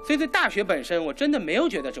所以对大学本身，我真的没有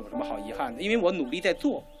觉得有什么好遗憾的，因为我努力在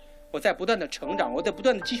做，我在不断的成长，我在不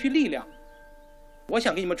断的积蓄力量。我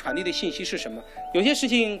想给你们传递的信息是什么？有些事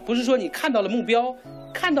情不是说你看到了目标，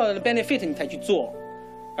看到了 benefit 你才去做，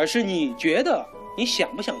而是你觉得你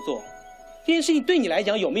想不想做，这件事情对你来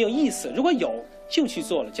讲有没有意思？如果有，就去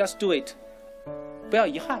做了 ，just do it， 不要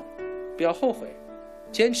遗憾，不要后悔，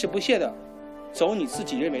坚持不懈的走你自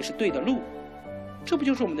己认为是对的路，这不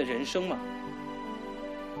就是我们的人生吗？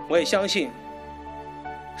我也相信，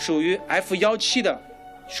属于 F17的，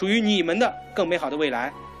属于你们的更美好的未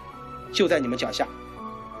来，就在你们脚下。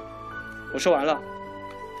我说完了，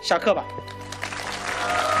下课吧。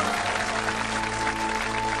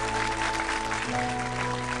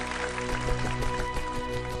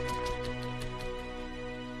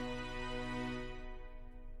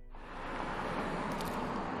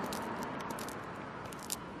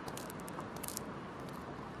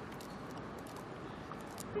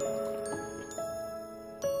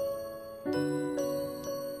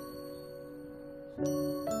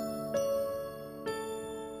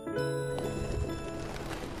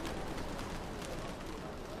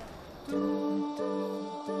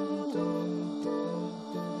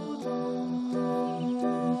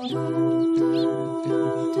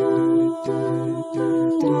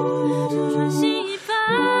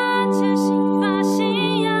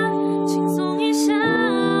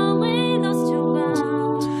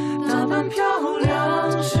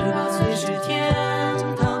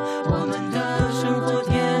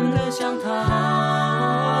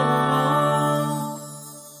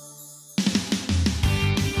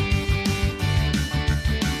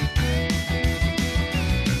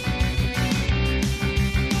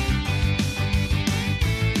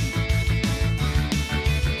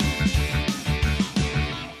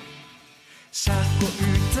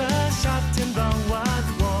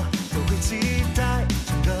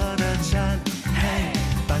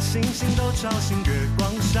照醒月光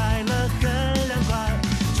晒了很凉快，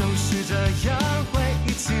就是这样回忆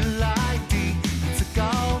起来第一次告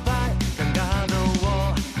白，尴尬的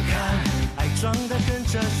我看爱装得很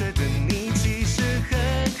哲学的你其实很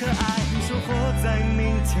可爱，你说活在在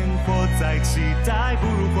明天，活在期待，不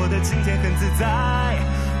如活得今天很自在。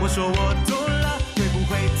我说我懂了，会不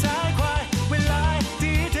会太快？未来第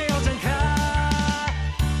一天要展开，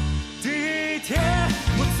第一天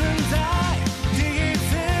我存在，第一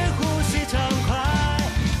次呼吸畅快，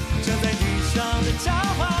站在地上的交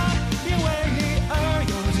换，因为你而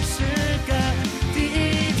有这实感。第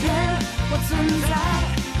一天我存在，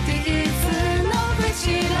第一次能飞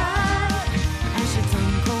起来，爱是腾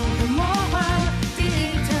空的魔幻，第一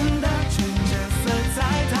天的纯真色彩，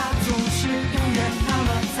它总是永远那么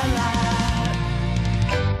灿烂。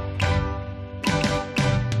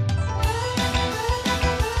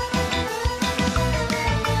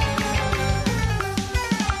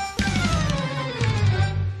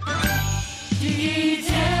第一天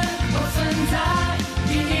我存在，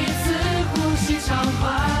第一次呼吸畅快，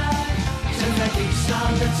站在地上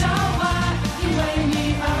的交换，因为你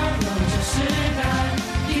而有这实感。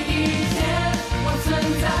第一天我存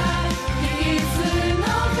在，第一次能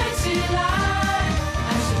飞起来，爱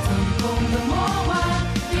是腾空的魔幻，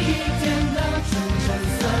第一天的纯真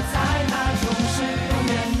色彩，它总是永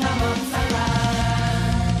远那么灿烂，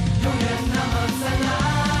永远那么灿烂，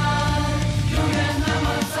永远那么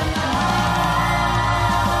灿烂。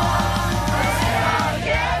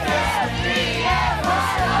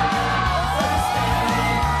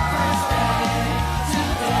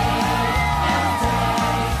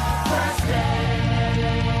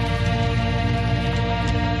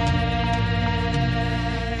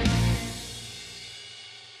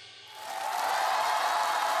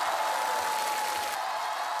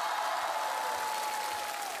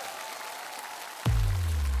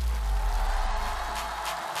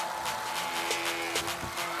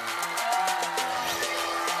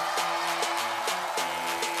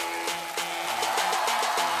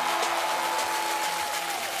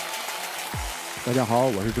大家好，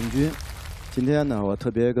我是郑钧。今天呢，我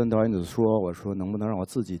特别跟导演组说，我说能不能让我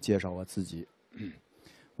自己介绍我自己？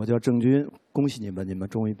我叫郑钧，恭喜你们，你们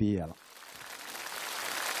终于毕业了。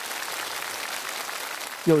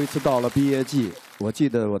又一次到了毕业季，我记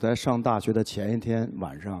得我在上大学的前一天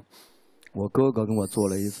晚上，我哥哥跟我做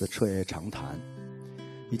了一次彻夜长谈。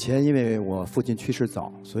以前因为我父亲去世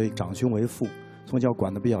早，所以长兄为父，从小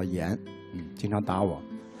管得比较严，经常打我。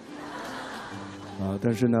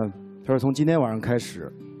但是呢。他说：“从今天晚上开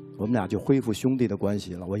始，我们俩就恢复兄弟的关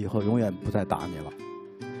系了。我以后永远不再打你了。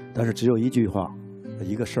但是只有一句话，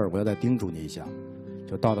一个事儿，我要再叮嘱你一下：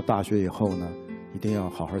就到了大学以后呢，一定要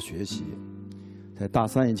好好学习。在大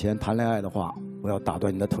三以前谈恋爱的话，我要打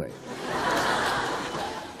断你的腿。”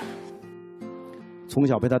从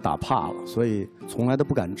小被他打怕了，所以从来都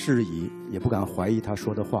不敢质疑，也不敢怀疑他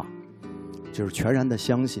说的话，就是全然的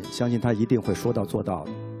相信他一定会说到做到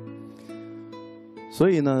的。所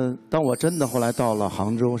以呢，当我真的后来到了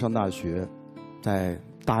杭州上大学，在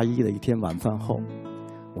大一的一天晚饭后，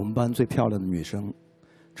我们班最漂亮的女生，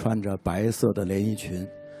穿着白色的连衣裙，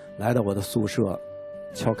来到我的宿舍，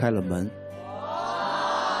敲开了门，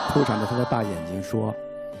扑闪着她的大眼睛说：“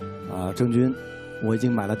郑钧，我已经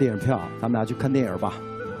买了电影票，咱们俩去看电影吧。”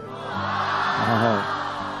然后，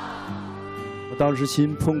我当时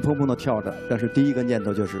心砰砰砰的跳着，但是第一个念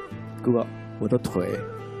头就是：哥，我的腿。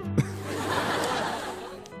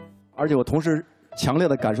而且我同时强烈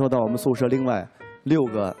的感受到我们宿舍另外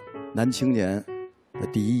6个男青年的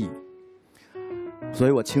敌意，所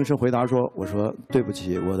以我轻声回答说：“我说对不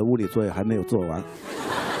起，我的物理作业还没有做完。”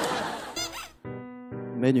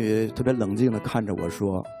美女特别冷静的看着我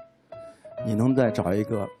说：“你能再找一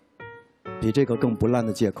个比这个更不烂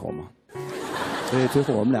的借口吗？”所以最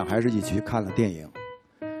后我们俩还是一起去看了电影。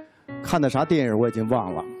看的啥电影我已经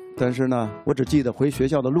忘了，但是呢，我只记得回学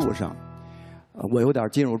校的路上。我有点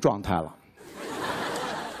进入状态了，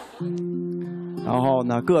然后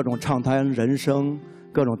呢，各种畅谈人生，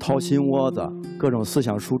各种掏心窝子，各种思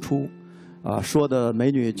想输出，说的美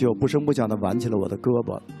女就不声不响地挽起了我的胳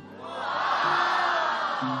膊，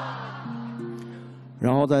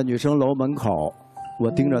然后在女生楼门口，我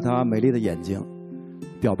盯着她美丽的眼睛，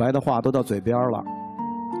表白的话都到嘴边了，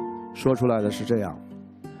说出来的是这样，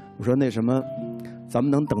我说那什么，咱们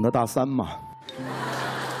能等到大三吗？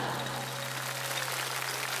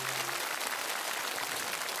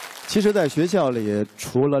其实，在学校里，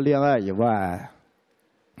除了恋爱以外，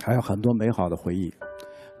还有很多美好的回忆。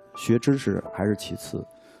学知识还是其次，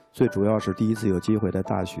最主要是第一次有机会在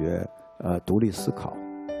大学，独立思考，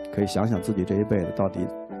可以想想自己这一辈子到底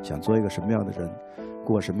想做一个什么样的人，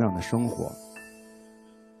过什么样的生活。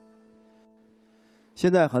现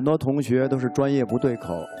在很多同学都是专业不对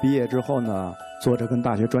口，毕业之后呢，做着跟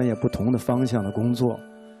大学专业不同的方向的工作，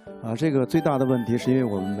这个最大的问题是因为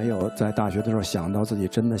我们没有在大学的时候想到自己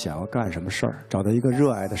真的想要干什么事儿，找到一个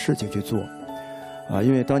热爱的事情去做。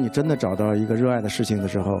因为当你真的找到一个热爱的事情的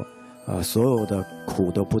时候，所有的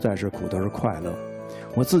苦都不再是苦，都是快乐。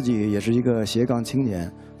我自己也是一个斜杠青年，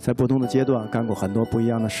在不同的阶段干过很多不一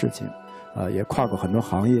样的事情，也跨过很多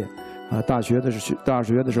行业。大学的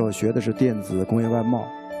时候学的是电子工业外贸，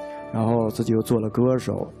然后自己又做了歌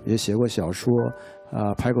手，也写过小说，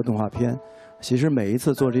拍过动画片。其实每一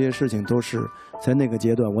次做这些事情，都是在那个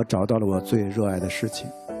阶段我找到了我最热爱的事情。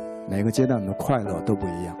每个阶段的快乐都不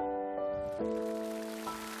一样。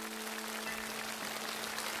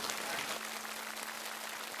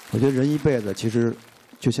我觉得人一辈子其实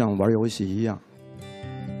就像玩游戏一样，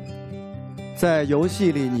在游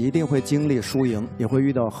戏里你一定会经历输赢，也会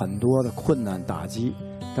遇到很多的困难打击，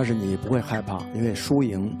但是你不会害怕，因为输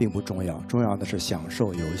赢并不重要，重要的是享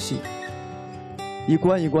受游戏。一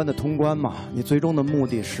关一关的通关嘛，你最终的目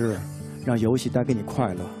的是让游戏带给你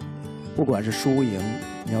快乐。不管是输赢，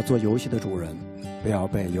你要做游戏的主人，不要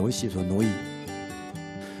被游戏所奴役。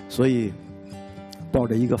所以，抱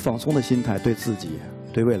着一个放松的心态，对自己、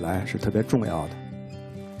对未来是特别重要的。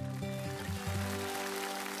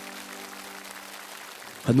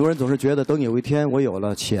很多人总是觉得，等有一天我有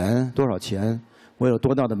了钱，多少钱，我有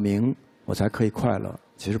多大的名，我才可以快乐。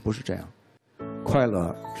其实不是这样。快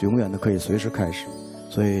乐是永远的，可以随时开始，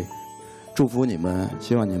所以祝福你们，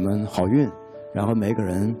希望你们好运，然后每个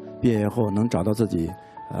人毕业后能找到自己，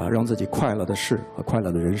让自己快乐的事和快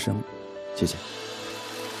乐的人生。谢谢。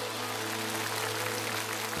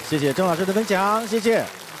谢谢郑老师的分享，谢谢。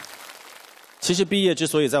其实毕业之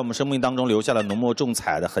所以在我们生命当中留下了浓墨重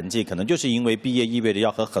彩的痕迹，可能就是因为毕业意味着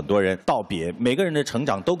要和很多人道别。每个人的成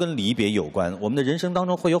长都跟离别有关，我们的人生当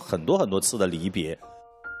中会有很多次的离别。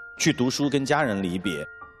去读书跟家人离别，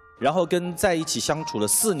然后跟在一起相处了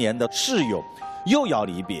4年的室友又要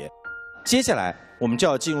离别。接下来我们就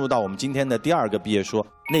要进入到我们今天的第2个毕业说，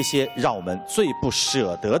那些让我们最不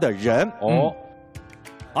舍得的人。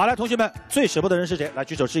好，来，同学们，最舍不得的人是谁？来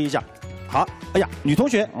举手示意一下。好，哎呀，女同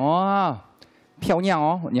学。漂亮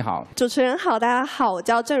哦，你好。主持人好，大家好，我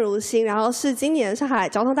叫郑如欣，然后是今年上海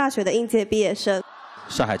交通大学的应届毕业生。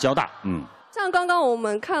上海交大，像刚刚我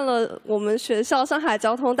们看了我们学校上海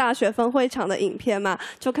交通大学分会场的影片嘛，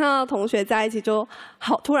就看到同学在一起，就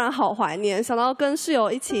突然好怀念，想到跟室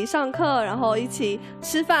友一起上课，然后一起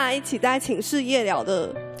吃饭，一起在寝室夜聊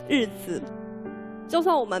的日子。就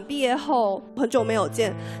算我们毕业后很久没有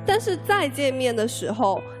见，但是再见面的时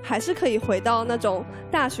候，还是可以回到那种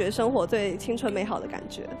大学生活最青春美好的感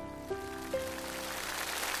觉。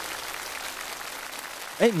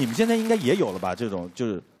哎，你们现在应该也有了吧？这种就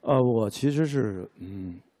是，我其实是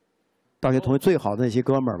大学同学最好的那些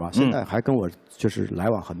哥们儿吧，现在还跟我就是来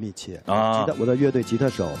往很密切啊。我的乐队吉他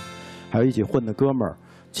手，还有一起混的哥们儿，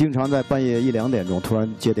经常在半夜1、2点钟突然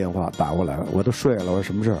接电话打过来，我都睡了，我说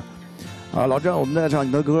什么事儿？老郑，我们在唱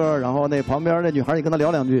你的歌，然后那旁边那女孩你跟她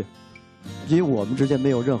聊2句，因为我们之间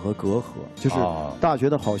没有任何隔阂，就是大学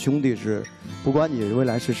的好兄弟是，不管你未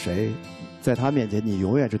来是谁。在他面前，你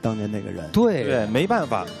永远是当年那个人。对，没办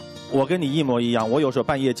法，我跟你一模一样。我有时候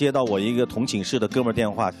半夜接到我一个同寝室的哥们儿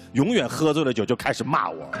电话，永远喝醉了酒就开始骂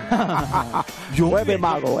我。我也被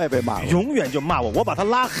骂过，我也被骂过。永远就骂我，我把他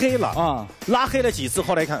拉黑了啊，拉黑了几次，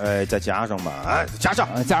后来一看，哎，再加上吧，哎，加上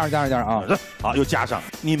啊，好，又加上。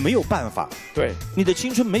你没有办法，对，你的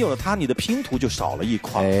青春没有了他，你的拼图就少了一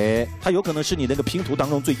块。哎，他有可能是你那个拼图当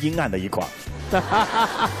中最阴暗的一块。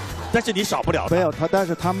但是你少不了他。没有他，但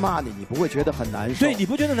是他骂你，你不会觉得很难受。对，你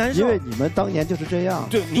不觉得难受？因为你们当年就是这样。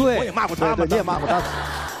对，我也骂过他，对，你也骂过他。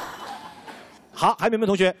好，还有没有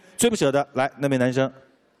同学最不舍得？来，那位男生。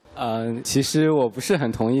其实我不是很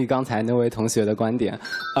同意刚才那位同学的观点。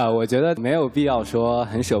我觉得没有必要说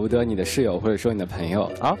很舍不得你的室友或者说你的朋友。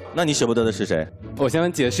好，那你舍不得的是谁？我先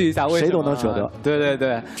解释一下为什么。谁都能舍得。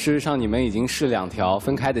对，事实上你们已经是2条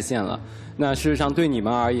分开的线了。那事实上对你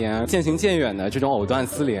们而言，渐行渐远的这种藕断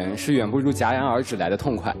丝连是远不如戛然而止来的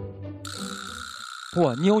痛快。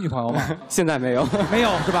哇，你有女朋友吗？现在没有，没有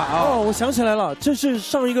是吧？哦，我想起来了，这是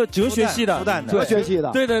上一个哲学系的，哲学系的，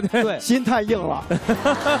对，心太硬了。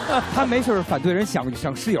他没事反对人想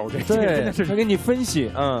室友这个真的是他给你分析，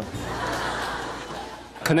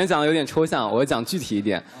可能讲的有点抽象，我讲具体一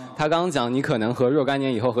点。他刚刚讲，你可能和若干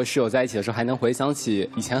年以后和室友在一起的时候，还能回想起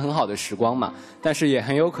以前很好的时光嘛。但是也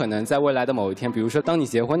很有可能在未来的某一天，比如说当你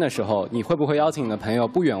结婚的时候，你会不会邀请你的朋友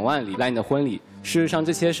不远万里来你的婚礼？事实上，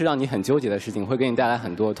这些是让你很纠结的事情，会给你带来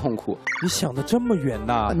很多的痛苦。你想的这么远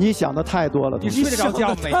呐？你想的太多了，你睡得着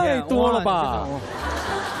觉太多了吧？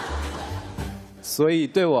所以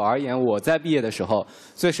对我而言，我在毕业的时候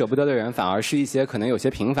最舍不得的人，反而是一些可能有些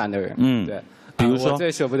平凡的人。对。比如说我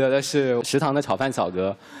最舍不得的是食堂的炒饭小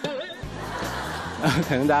哥。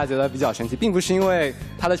可能大家觉得比较神奇，并不是因为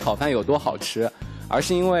他的炒饭有多好吃，而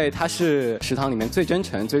是因为他是食堂里面最真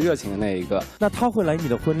诚、最热情的那一个。那他会来你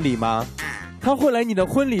的婚礼吗？他会来你的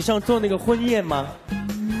婚礼上做那个婚宴吗？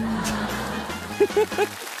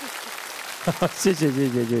谢谢。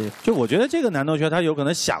就我觉得这个男同学他有可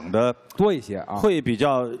能想的多一些啊，会比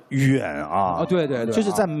较远啊。对，就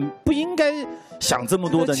是在不应该想这么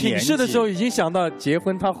多的年纪。请示的时候已经想到结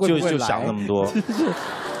婚他会不会来，就想那么多。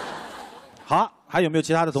好，还有没有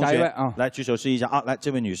其他的同学？下一位啊，来举手示意一下啊！来，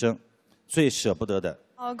这位女生最舍不得的。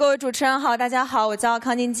各位主持人好，大家好，我叫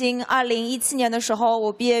康晶晶。2017年的时候，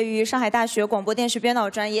我毕业于上海大学广播电视编导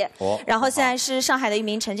专业，然后现在是上海的一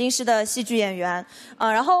名沉浸式的戏剧演员。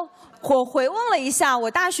然后我回望了一下，我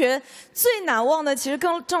大学最难忘的，其实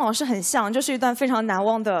跟郑老师很像，就是一段非常难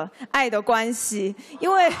忘的爱的关系。因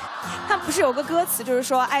为它不是有个歌词，就是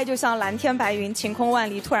说爱就像蓝天白云，晴空万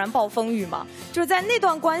里，突然暴风雨嘛。就是在那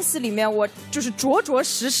段关系里面，我就是着着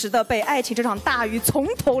实实的被爱情这场大雨从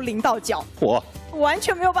头淋到脚。我完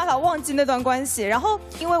全没有办法忘记那段关系。然后，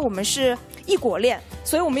因为我们是异国恋，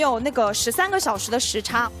所以我们有那个13个小时的时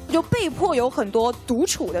差，我就被迫有很多独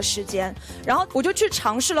处的时间。然后我就去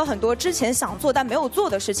尝试了很多之前想做但没有做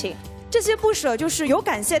的事情。这些不舍就是有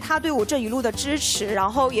感谢他对我这一路的支持，然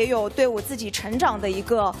后也有对我自己成长的一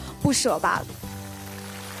个不舍吧。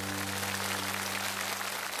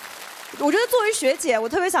我觉得作为学姐，我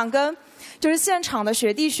特别想跟就是现场的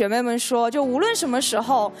学弟学妹们说，就无论什么时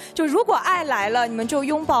候，就如果爱来了，你们就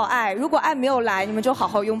拥抱爱；如果爱没有来，你们就好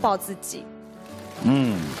好拥抱自己。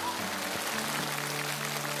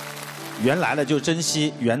缘来了就珍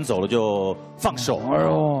惜，缘走了就放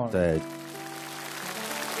手。对。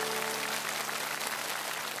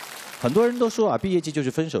很多人都说啊，毕业季就是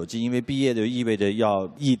分手季，因为毕业就意味着要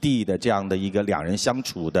异地的这样的一个两人相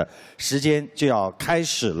处的时间就要开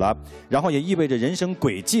始了，然后也意味着人生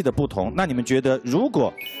轨迹的不同。那你们觉得，如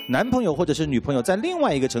果男朋友或者是女朋友在另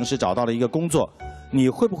外一个城市找到了一个工作，你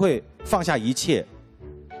会不会放下一切，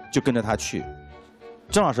就跟着他去？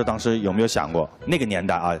郑老师当时有没有想过那个年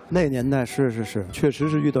代啊？那个年代是，确实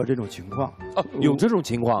是遇到这种情况。哦，有这种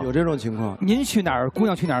情况，有这种情况。您去哪儿，姑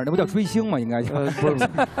娘去哪儿，那不叫追星吗？应该叫。不是。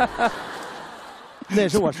那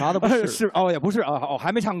是我啥都不是。是哦，也不是啊，哦，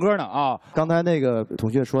还没唱歌呢啊。刚才那个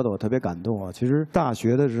同学说的，我特别感动啊。其实大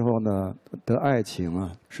学的时候呢，的爱情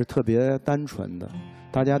啊是特别单纯的，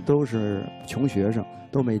大家都是穷学生，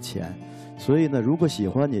都没钱，所以呢，如果喜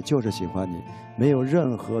欢你就是喜欢你，没有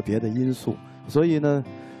任何别的因素。所以呢，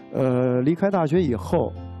离开大学以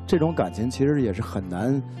后，这种感情其实也是很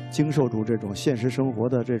难经受住这种现实生活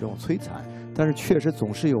的这种摧残。但是确实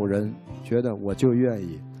总是有人觉得我就愿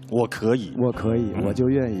意，我可以，我就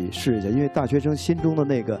愿意试一下。因为大学生心中的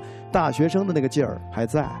那个大学生的那个劲儿还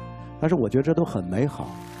在，但是我觉得这都很美好。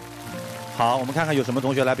好，我们看看有什么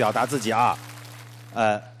同学来表达自己啊？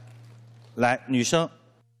来，女生。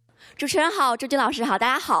主持人好，周军老师好，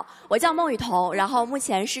大家好，我叫孟雨桐，然后目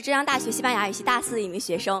前是浙江大学西班牙语系大4的一名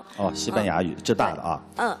学生。哦，西班牙语，浙大的啊。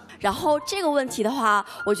然后这个问题的话，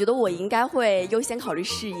我觉得我应该会优先考虑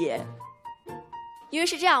事业。因为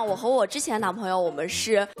是这样，我和我之前的男朋友，我们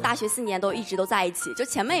是大学4年都一直都在一起，就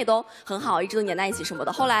前面也都很好，一直都黏在一起什么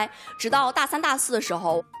的。后来直到大3、大4的时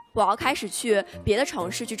候，我要开始去别的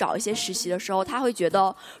城市去找一些实习的时候，他会觉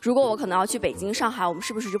得如果我可能要去北京、上海，我们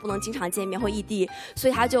是不是就不能经常见面或异地？所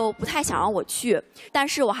以他就不太想让我去。但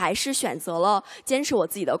是我还是选择了坚持我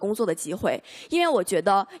自己的工作的机会，因为我觉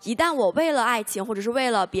得一旦我为了爱情或者是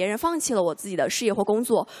为了别人放弃了我自己的事业或工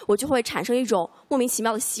作，我就会产生一种莫名其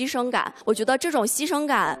妙的牺牲感。我觉得这种牺牲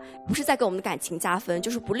感不是在给我们的感情加分，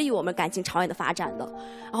就是不利于我们感情长远的发展的。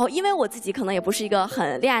然后因为我自己可能也不是一个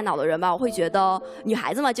很恋爱脑的人吧，我会觉得女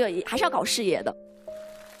孩子嘛就还是要搞事业的。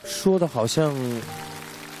说的好像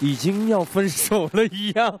已经要分手了一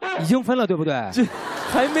样，已经分了，对不对？这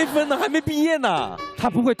还没分呢，还没毕业呢。他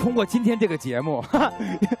不会通过今天这个节目，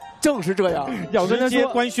正是这样，要跟他说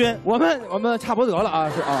官宣，我们差不多得了啊，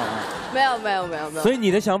是啊。没有。所以你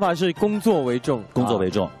的想法是工作为重，工作为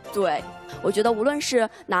重。对，我觉得无论是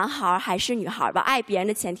男孩还是女孩吧，爱别人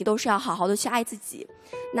的前提都是要好好的去爱自己。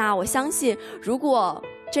那我相信，如果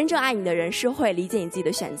真正爱你的人是会理解你自己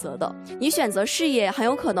的选择的。你选择事业很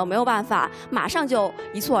有可能没有办法马上就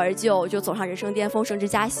一蹴而就，就走上人生巅峰，升职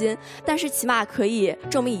加薪，但是起码可以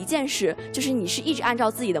证明一件事，就是你是一直按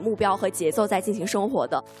照自己的目标和节奏在进行生活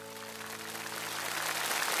的。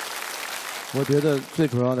我觉得最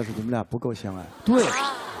主要的是你们俩不够相爱。对，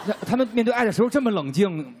他们面对爱的时候这么冷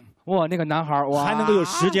静，哇，那个男孩哇，还能够有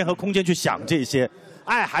时间和空间去想这些。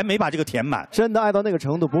爱还没把这个填满，真的爱到那个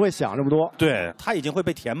程度，不会想这么多。对，他已经会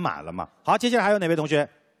被填满了嘛。好，接下来还有哪位同学？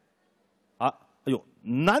好，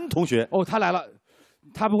男同学。哦，他来了，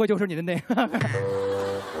他不会就是你的那个？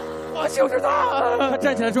我就是他。他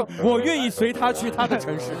站起来说：“我愿意随他去他的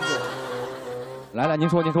城市。”来，您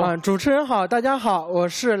说。主持人好，大家好，我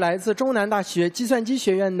是来自中南大学计算机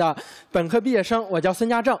学院的本科毕业生，我叫孙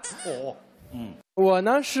家正。我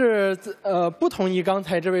呢是不同意刚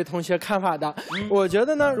才这位同学看法的。我觉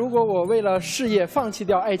得呢，如果我为了事业放弃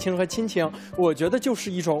掉爱情和亲情，我觉得就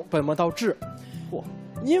是一种本末倒置。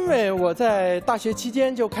因为我在大学期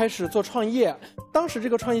间就开始做创业，当时这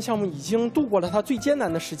个创业项目已经度过了它最艰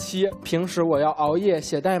难的时期。平时我要熬夜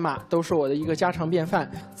写代码，都是我的一个家常便饭。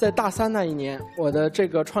在大3那一年，我的这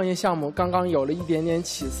个创业项目刚刚有了一点点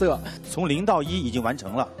起色，从0到1已经完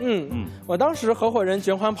成了。我当时合伙人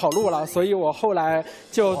卷款跑路了，所以我后来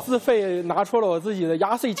就自费拿出了我自己的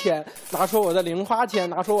压岁钱，拿出我的零花钱，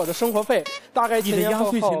拿出我的生活费，大概前前后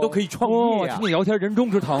后。你的压岁钱都可以创业呀！听你聊天，人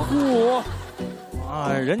中之疼。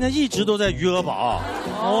人家一直都在余额宝。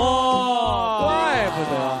怪不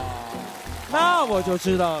得。那我就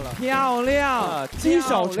知道了，漂亮，积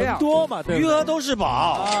少成多嘛，对不对？余额都是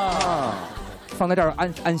宝放在这儿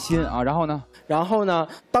安心啊。然后呢，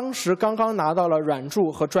当时刚刚拿到了软著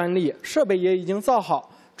和专利，设备也已经造好。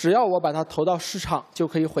只要我把它投到市场，就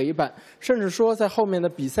可以回本，甚至说在后面的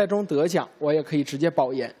比赛中得奖，我也可以直接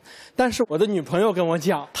保研。但是我的女朋友跟我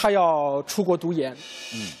讲，她要出国读研，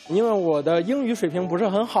因为我的英语水平不是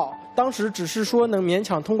很好，当时只是说能勉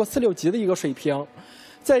强通过4、6级的一个水平。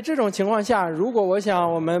在这种情况下，如果我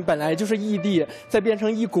想我们本来就是异地，再变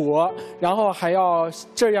成异国，然后还要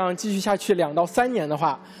这样继续下去2到3年的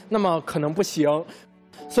话，那么可能不行。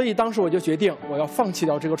所以当时我就决定，我要放弃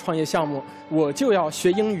掉这个创业项目，我就要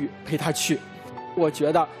学英语陪他去。我觉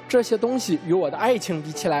得这些东西与我的爱情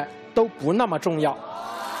比起来都不那么重要。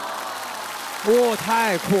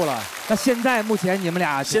太酷了！那现在目前你们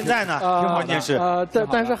俩现在呢？关键是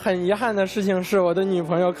但是很遗憾的事情是，我的女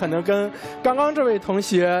朋友可能跟刚刚这位同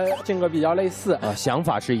学性格比较类似想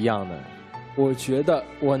法是一样的。我觉得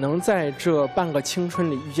我能在这半个青春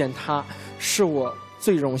里遇见她，是我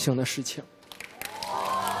最荣幸的事情。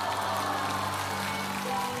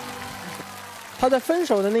他在分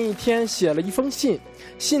手的那一天写了一封信，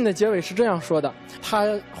信的结尾是这样说的：他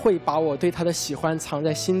会把我对他的喜欢藏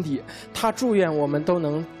在心底，他祝愿我们都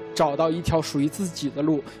能找到一条属于自己的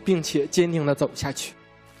路，并且坚定地走下去。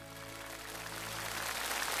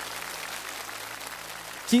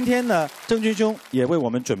今天呢，郑钧兄也为我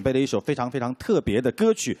们准备了一首非常非常特别的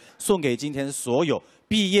歌曲，送给今天所有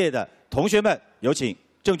毕业的同学们，有请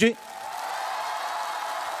郑钧。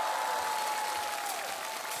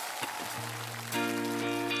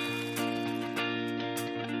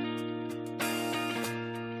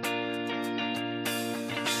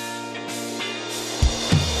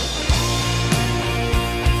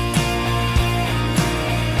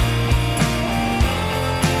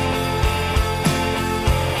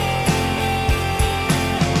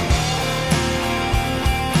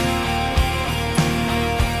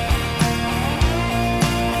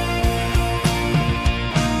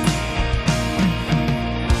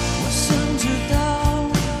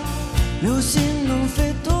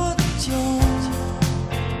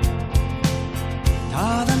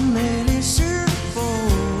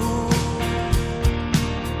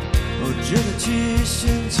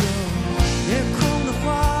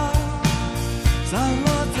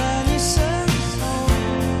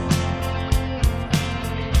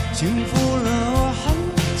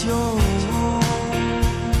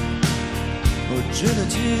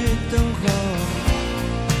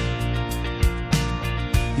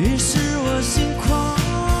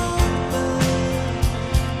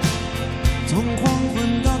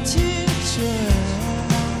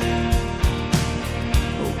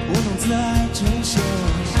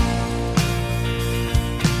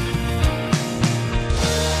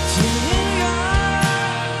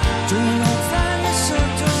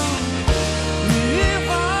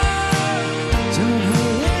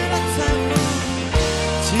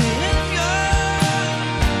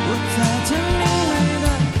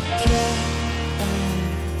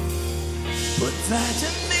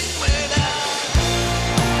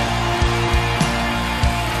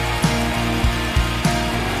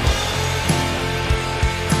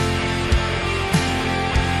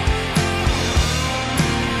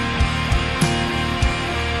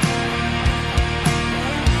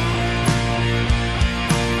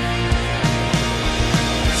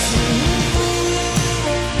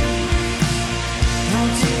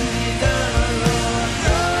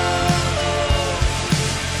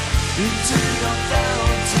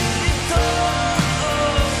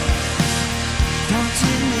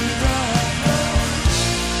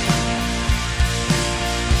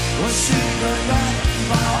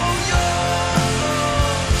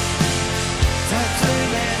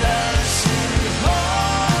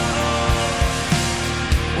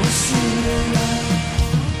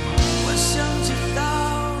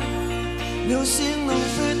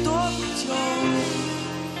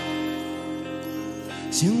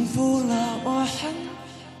幸福了我很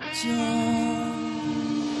久。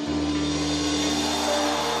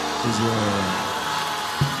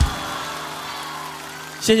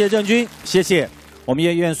谢谢郑钧，谢谢。我们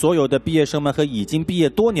也愿所有的毕业生们和已经毕业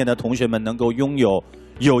多年的同学们能够拥有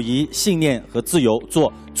友谊、信念和自由，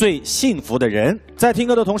做最幸福的人。在听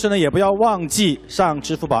歌的同时呢，也不要忘记上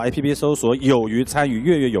支付宝 APP 搜索"有余"，参与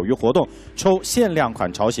月月有余活动，抽限量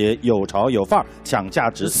款潮鞋，有潮有范儿，抢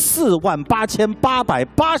价值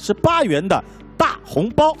48888元的大红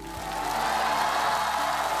包。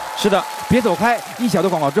是的，别走开，一小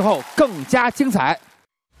段广告之后更加精彩。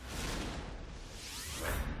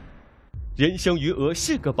人生余额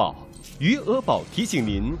是个宝，余额宝提醒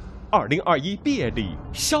您，2021毕业礼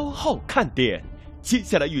稍后看点。接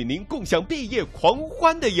下来与您共享毕业狂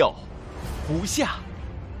欢的有胡夏、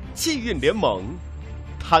气运联盟、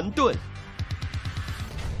谭盾。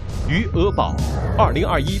余额宝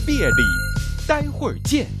2021毕业礼，待会儿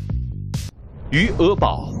见。余额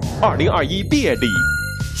宝2021毕业礼，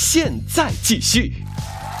现在继续。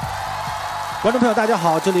观众朋友，大家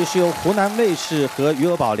好，这里是由湖南卫视和余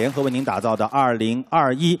额宝联合为您打造的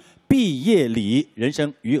2021毕业礼，人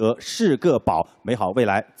生余额是个宝，美好未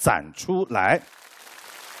来攒出来。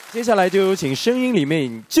接下来就有请声音里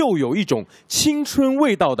面就有一种青春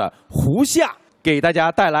味道的胡夏，给大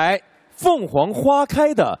家带来《凤凰花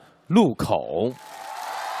开的路口》。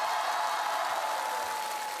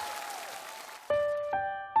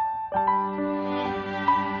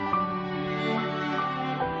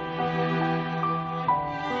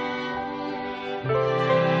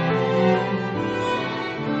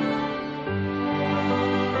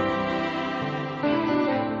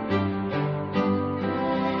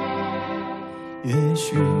也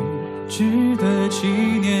许值得纪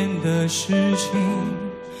念的事情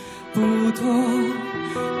不多，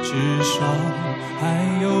至少还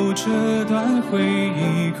有这段回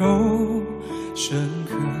忆够深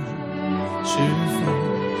刻。是否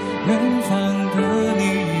远方的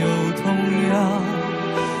你有同样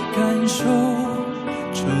感受？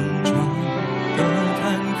成长的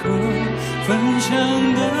坎坷，分享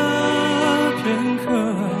的片刻，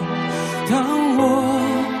当我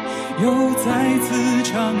又再次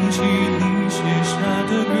唱起你写下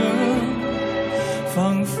的歌，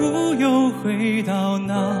仿佛又回到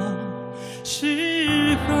那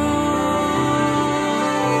时候。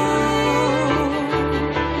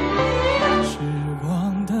时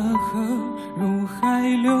光的河入海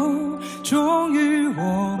流，终于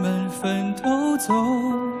我们分头走，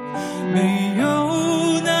没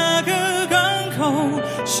有那个港口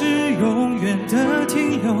是永远的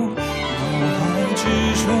停留。脑海之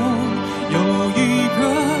中有一个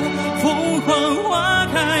凤凰花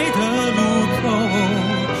开的路口，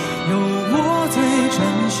有我最珍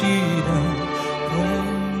惜的朋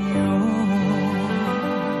友，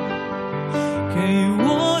给我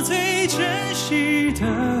最珍惜的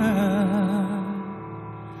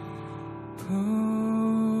朋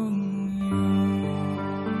友。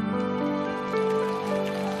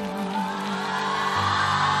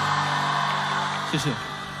谢谢，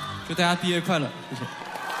祝大家毕业快乐，谢谢。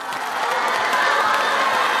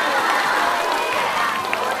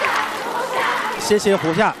谢谢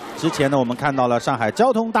胡夏。之前呢，我们看到了上海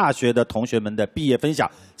交通大学的同学们的毕业分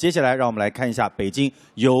享。接下来，让我们来看一下北京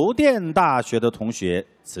邮电大学的同学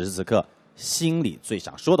此时此刻心里最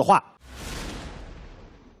想说的话。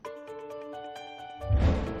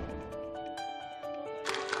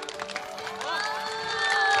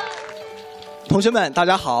同学们，大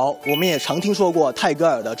家好。我们也常听说过泰戈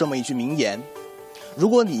尔的这么一句名言：如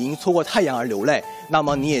果你因错过太阳而流泪，那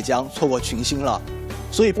么你也将错过群星了。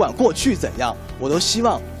所以不管过去怎样，我都希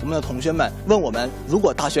望我们的同学们问我们，如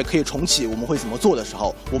果大学可以重启，我们会怎么做的时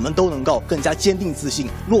候，我们都能够更加坚定自信、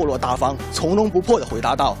落落大方、从容不迫地回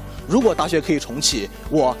答道：如果大学可以重启，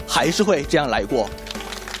我还是会这样来过。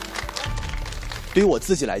对于我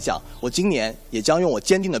自己来讲，我今年也将用我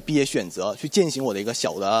坚定的毕业选择去践行我的一个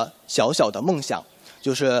小小的梦想，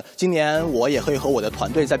就是今年我也会和我的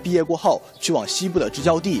团队在毕业过后去往西部的支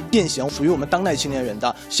教地践行属于我们当代青年人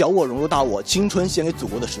的小我融入大我，青春献给祖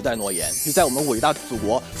国的时代诺言，去在我们伟大的祖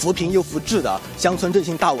国扶贫又扶志的乡村振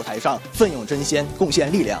兴大舞台上奋勇争先，贡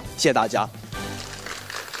献力量。谢谢大家。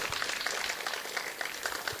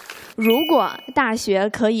如果大学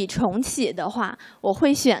可以重启的话，我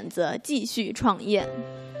会选择继续创业。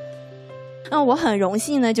我很荣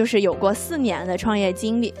幸呢，就是有过4年的创业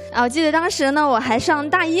经历。我记得当时呢，我还上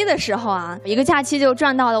大一的时候啊，一个假期就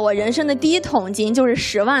赚到了我人生的第一桶金，就是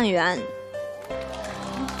10万元。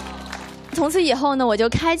从此以后呢，我就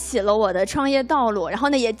开启了我的创业道路，然后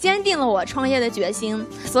呢，也坚定了我创业的决心。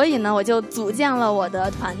所以呢，我就组建了我的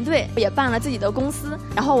团队，也办了自己的公司。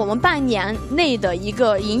然后我们半年内的一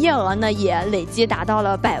个营业额呢，也累计达到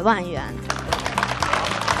了100万元。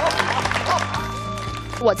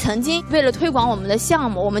我曾经为了推广我们的项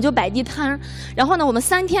目，我们就摆地摊，然后呢，我们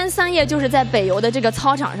3天3夜就是在北邮的这个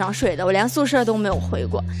操场上睡的，我连宿舍都没有回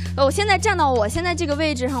过。我现在站到我现在这个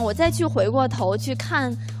位置上，我再去回过头去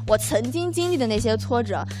看我曾经经历的那些挫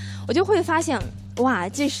折，我就会发现，哇，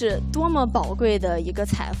这是多么宝贵的一个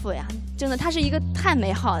财富呀！真的，它是一个太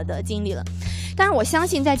美好的经历了。但是我相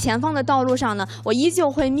信，在前方的道路上呢，我依旧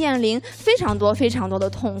会面临非常多的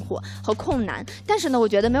痛苦和困难。但是呢，我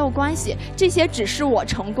觉得没有关系，这些只是我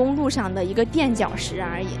成功路上的一个垫脚石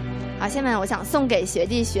而已。好，下面我想送给学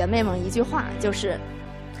弟学妹们一句话，就是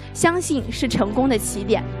相信是成功的起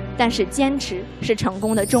点，但是坚持是成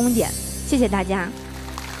功的终点。谢谢大家。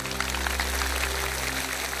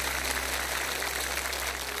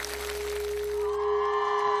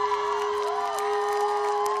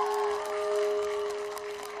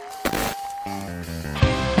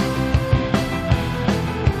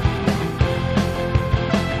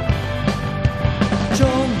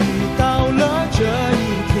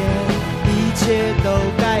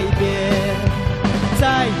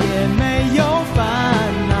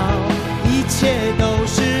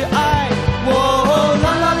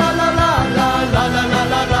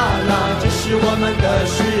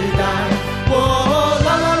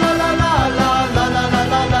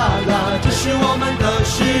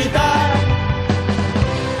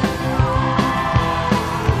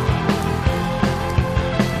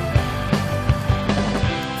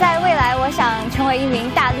成为一名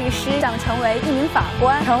大律师，想成为一名法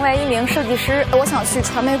官，成为一名设计师。我想去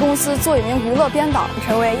传媒公司做一名娱乐编导，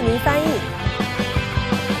成为一名翻译。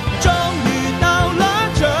终于到了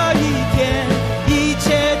这一天，一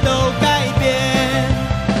切都改变，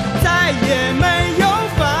再也没有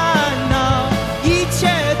烦恼，一切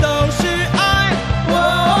都是爱。哦，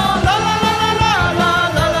啦啦啦啦啦啦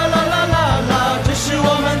啦啦啦啦啦啦，这是我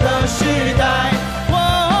们的时代。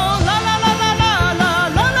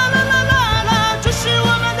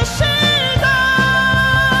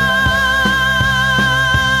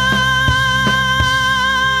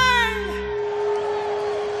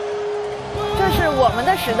我们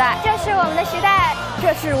的时代，这是我们的时代，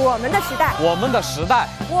这是我们的时代，我们的时代，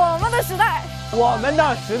我们的时代，我们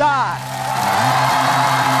的时代。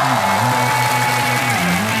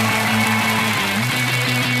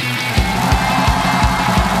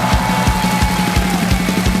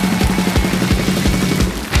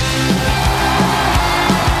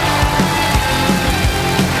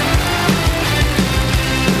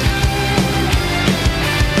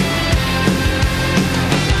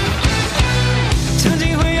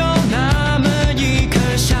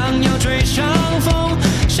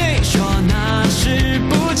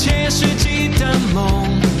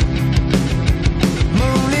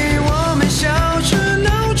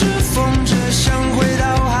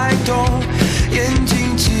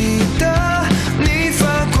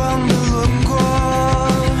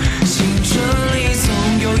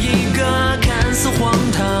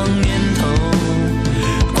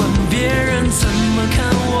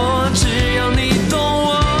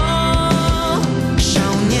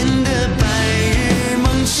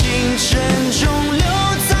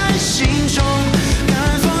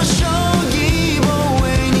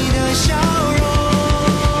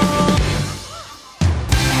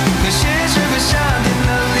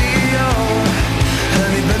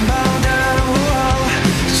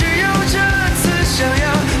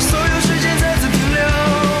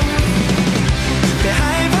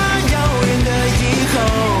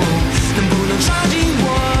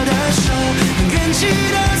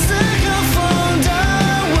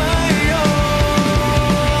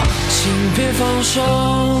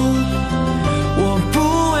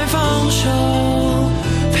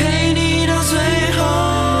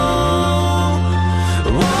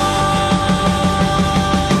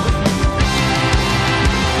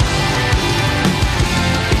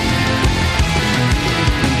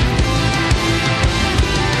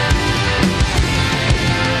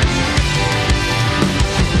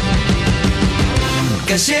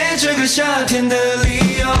感谢这个夏天的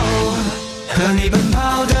理由，和你奔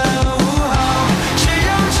跑的午后，谁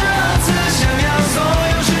让这次想要所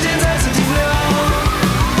有时间再次停留？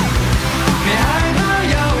别害怕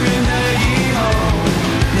遥远的以后，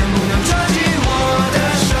能不能抓紧我的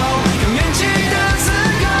手？永远记得此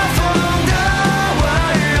刻风的温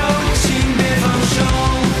柔，请别放手，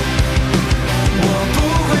我不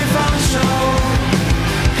会放手，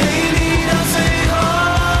陪你到最后。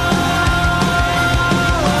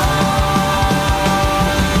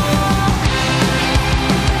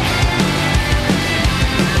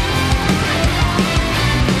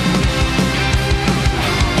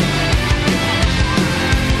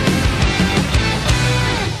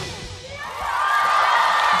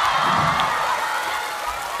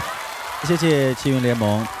谢谢气运联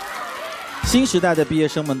盟。新时代的毕业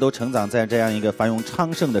生们都成长在这样一个繁荣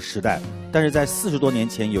昌盛的时代，但是在40多年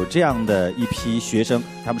前，有这样的一批学生，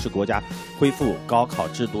他们是国家恢复高考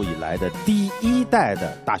制度以来的第一代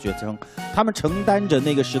的大学生，他们承担着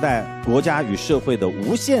那个时代国家与社会的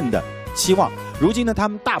无限的期望。如今呢，他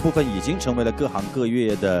们大部分已经成为了各行各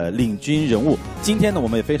业的领军人物。今天呢，我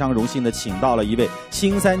们也非常荣幸的请到了一位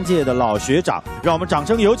新3届的老学长，让我们掌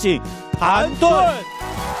声有请谭盾。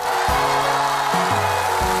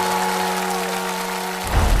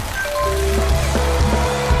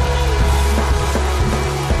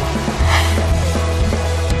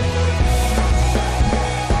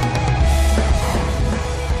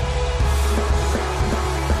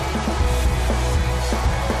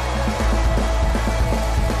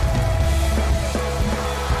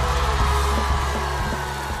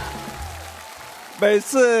每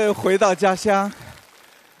次回到家乡，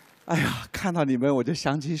哎呀，看到你们我就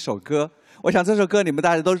想起一首歌。我想这首歌你们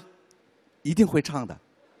大家都一定会唱的，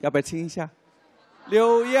要不要听一下？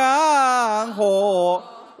浏阳河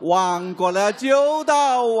弯过了9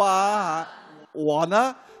道弯，我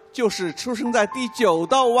呢就是出生在第9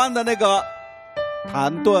道弯的那个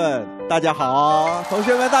谭盾。大家好，同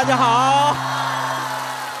学们大家好。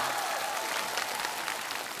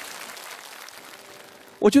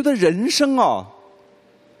我觉得人生哦。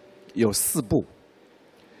有4步，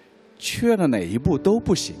缺了哪一步都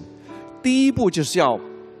不行。第一步就是要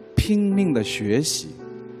拼命的学习，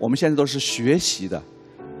我们现在都是学习的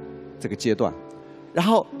这个阶段，然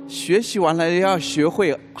后学习完了要学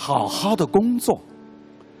会好好的工作，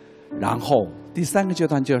然后第3个阶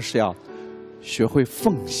段就是要学会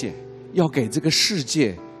奉献，要给这个世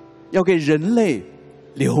界，要给人类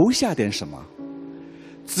留下点什么。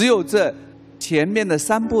只有这前面的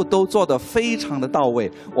3步都做得非常的到位，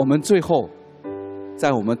我们最后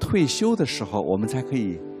在我们退休的时候，我们才可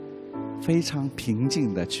以非常平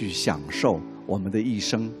静地去享受我们的一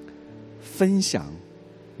生，分享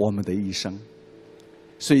我们的一生。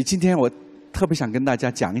所以今天我特别想跟大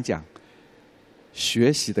家讲一讲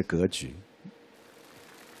学习的格局。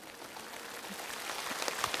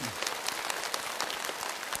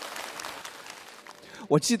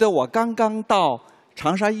我记得我刚刚到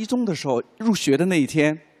长沙一中的时候，入学的那一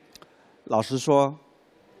天，老师说：“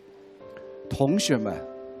同学们，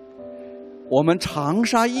我们长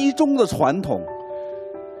沙一中的传统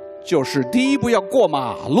就是第一步要过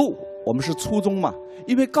马路。我们是初中嘛，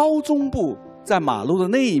因为高中部在马路的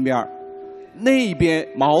那一面，那边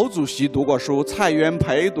毛主席读过书，蔡元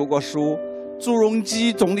培读过书，朱镕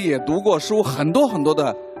基总理也读过书，很多很多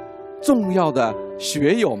的重要的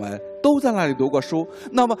学友们都在那里读过书。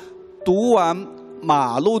那么读完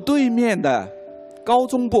马路对面的高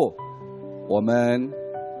中部，我们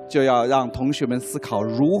就要让同学们思考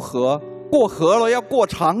如何过河了，要过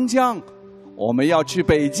长江，我们要去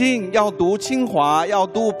北京，要读清华，要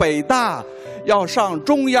读北大，要上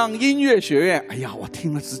中央音乐学院。哎呀，我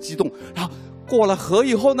听了直激动。然后过了河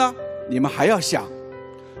以后呢，你们还要想，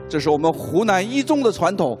这是我们湖南一中的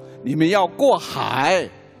传统，你们要过海，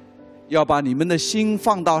要把你们的心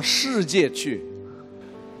放到世界去。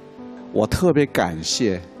我特别感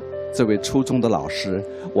谢这位初中的老师，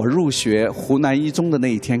我入学湖南一中的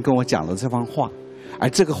那一天跟我讲了这番话，而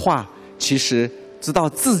这个话其实直到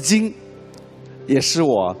至今也是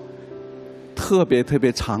我特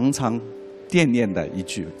别常常惦念的一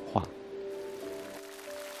句话。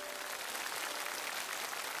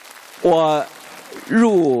我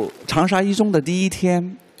入长沙一中的第一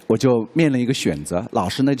天，我就面临一个选择，老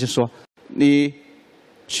师呢就说：“你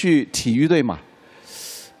去体育队嘛。”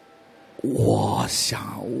我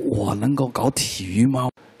想，我能够搞体育吗？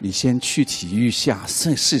你先去体育下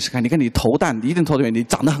试试看。你看你投弹一定投得远，你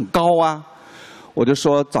长得很高啊。我就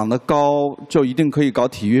说长得高就一定可以搞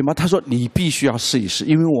体育吗？他说你必须要试一试，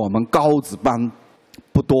因为我们高子班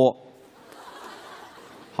不多。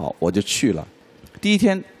好，我就去了。第一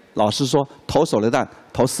天老师说投手榴弹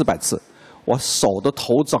投400次，我手都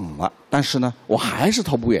投整了，但是呢，我还是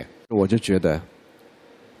投不远。我就觉得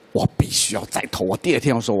我必须要再投。我第2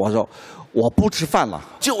天我说我不吃饭了，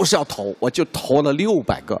就是要投，我就投了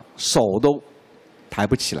600个，手都抬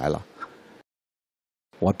不起来了。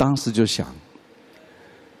我当时就想，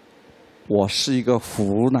我是一个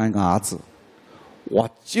湖南伢子，我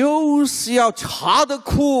就是要吃得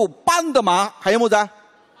苦，办得忙，还有么子？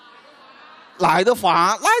来得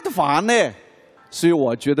烦呢。所以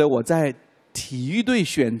我觉得我在体育队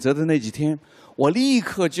选择的那几天，我立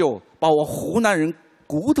刻就把我湖南人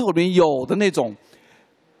骨头里面有的那种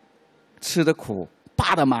吃得苦、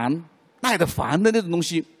办得忙、耐得烦的那种东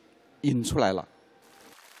西引出来了。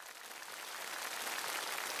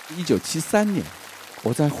1973年，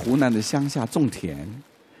我在湖南的乡下种田，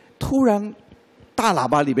突然大喇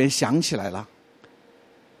叭里边响起来了，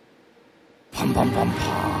砰砰砰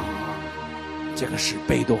砰，这个是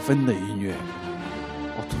贝多芬的音乐。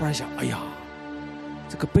我突然想，哎呀，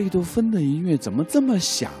这个贝多芬的音乐怎么这么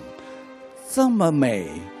响，这么美，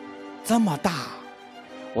这么大？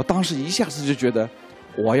我当时一下子就觉得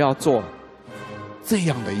我要做这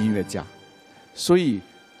样的音乐家。所以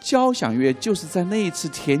交响乐就是在那一次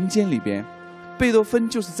田间里边，贝多芬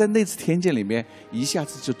就是在那次田间里面一下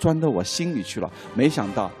子就钻到我心里去了。没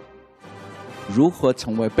想到如何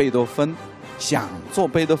成为贝多芬，想做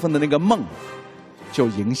贝多芬的那个梦，就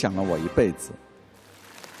影响了我一辈子。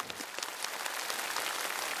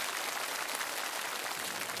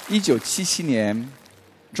1977年，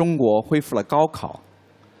中国恢复了高考，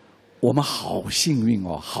我们好幸运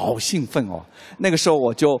哦，好兴奋哦。那个时候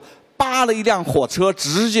我就扒了一辆火车，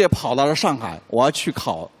直接跑到了上海，我要去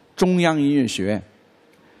考中央音乐学院。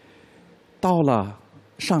到了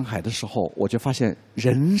上海的时候，我就发现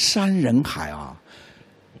人山人海啊，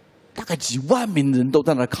大概几万名人都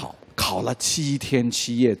在那考，考了7天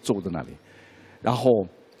7夜坐在那里。然后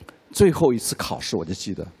最后一次考试，我就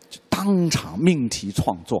记得就当场命题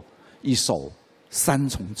创作一首3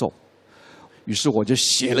重奏。于是我就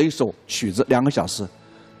写了一首曲子，2个小时，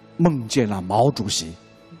梦见了毛主席。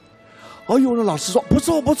哎呦，那老师说不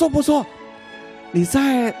错不错不错，你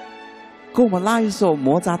再给我们拉一首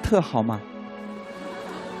莫扎特好吗？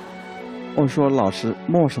我说老师，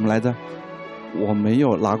莫什么来着？我没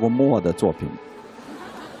有拉过莫的作品，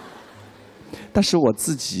但是我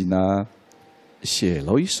自己呢写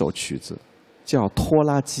了一首曲子，叫《拖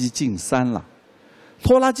拉机进山了》。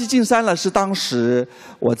拖拉机进山了是当时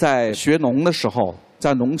我在学农的时候，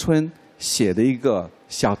在农村写的一个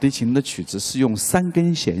小提琴的曲子，是用3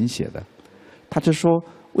根弦写的。他就说，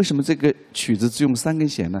为什么这个曲子只用3根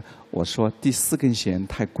弦呢？我说第4根弦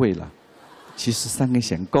太贵了，其实3根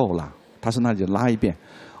弦够了。他说那就拉一遍，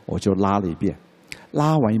我就拉了一遍。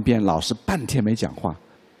拉完一遍，老师半天没讲话。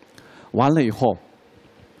完了以后，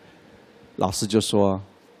老师就说，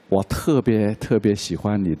我特别特别喜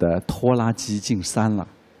欢你的拖拉机进山了。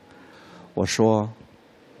我说，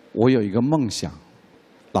我有一个梦想。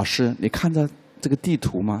老师，你看到这个地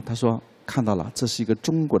图吗？他说看到了，这是一个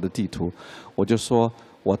中国的地图。我就说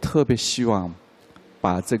我特别希望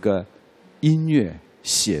把这个音乐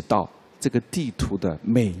写到这个地图的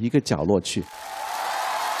每一个角落去。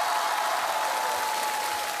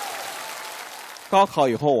高考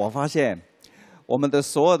以后，我发现我们的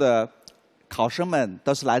所有的考生们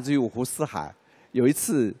都是来自于五湖四海。有一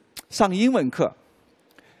次上英文课，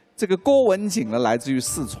这个郭文景呢来自于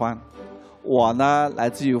四川，我呢来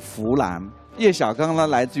自于湖南，叶小刚呢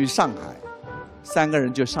来自于上海，3个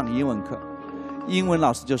人就上英文课。英文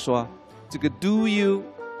老师就说，这个 do you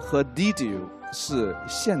和 did you 是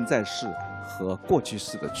现在式和过去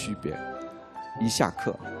式的区别。一下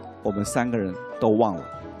课，我们3个人都忘了，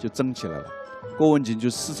就争起来了。郭文景就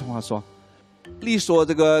四川话说，你说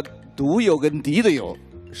这个 do you 跟 did you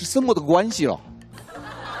是什么的关系了？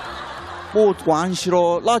没关系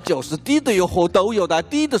咯，那就是 did you 和都有的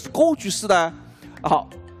did 是过去式的。好，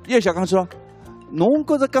叶小刚说，侬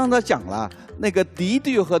哥子刚才讲了那个 did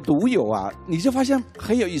you 和 do you 啊，你就发现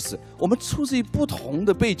很有意思。我们出自于不同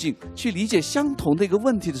的背景去理解相同的一个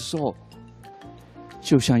问题的时候，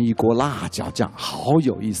就像一锅辣椒酱，好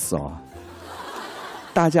有意思哦。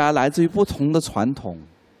大家来自于不同的传统，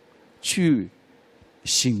去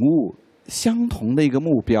醒悟相同的一个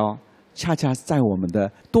目标，恰恰在我们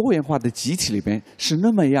的多元化的集体里边是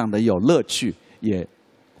那么样的有乐趣，也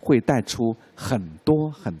会带出很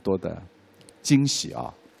多很多的惊喜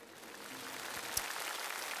啊！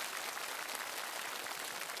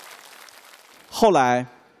后来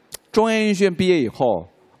中央音乐学院毕业以后，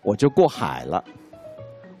我就过海了，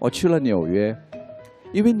我去了纽约。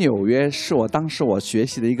因为纽约是我当时学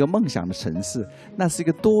习的一个梦想的城市，那是一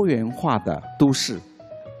个多元化的都市。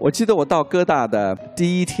我记得我到哥大的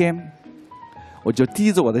第1天，我就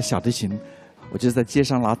提着我的小提琴，我就在街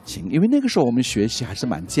上拉琴。因为那个时候我们学习还是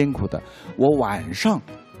蛮艰苦的。我晚上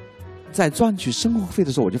在赚取生活费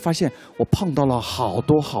的时候，我就发现我碰到了好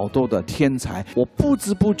多好多的天才。我不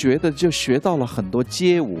知不觉的就学到了很多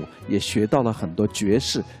街舞，也学到了很多爵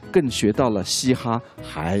士，更学到了嘻哈，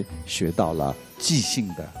还学到了即兴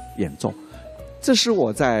的演奏。这是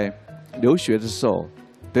我在留学的时候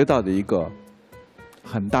得到的一个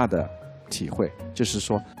很大的体会，就是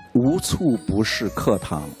说无处不是课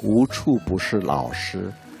堂，无处不是老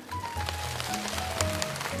师。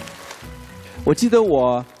我记得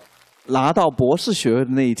我拿到博士学位的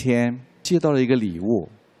那一天，接到了一个礼物，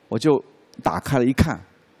我就打开了一看，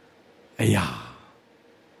哎呀，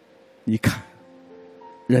一看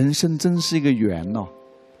人生真是一个圆哦，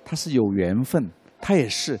它是有缘分，它也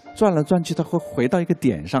是转来转去，它会回到一个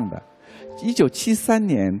点上的。1973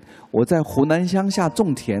年，我在湖南乡下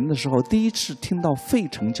种田的时候，第一次听到费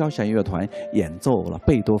城交响乐团演奏了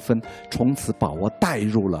贝多芬，从此把我带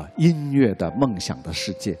入了音乐的梦想的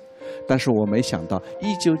世界。但是我没想到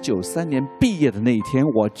，1993年毕业的那一天，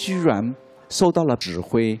我居然收到了指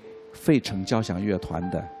挥费城交响乐团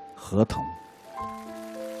的合同。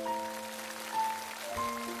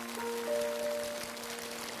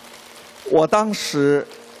我当时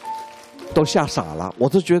都吓傻了，我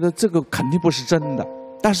都觉得这个肯定不是真的，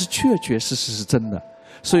但是确确实实是真的。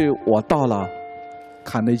所以我到了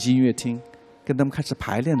卡内基音乐厅，跟他们开始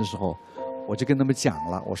排练的时候，我就跟他们讲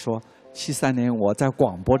了，我说73年我在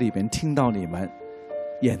广播里边听到你们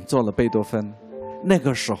演奏了贝多芬，那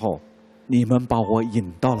个时候你们把我引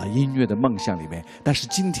到了音乐的梦想里面，但是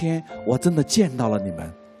今天我真的见到了你们。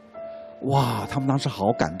哇，他们当时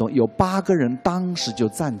好感动，有8个人当时就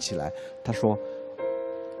站起来，他说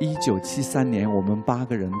1973年我们8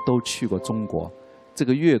个人都去过中国，这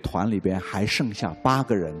个乐团里边还剩下8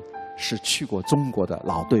个人是去过中国的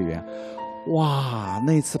老队员。哇，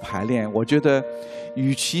那次排练我觉得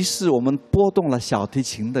与其是我们拨动了小提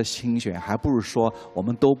琴的心弦，还不如说我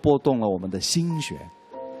们都拨动了我们的心弦，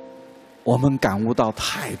我们感悟到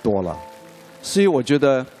太多了。所以我觉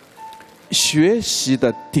得学习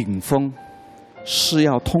的顶峰是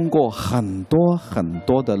要通过很多很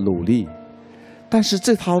多的努力，但是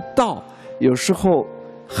这条道有时候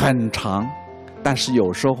很长，但是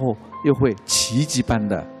有时候又会奇迹般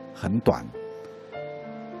的很短，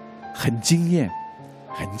很惊艳、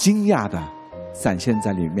很惊讶的展现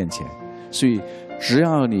在你面前。所以只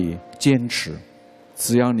要你坚持，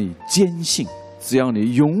只要你坚信，只要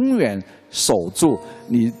你永远守住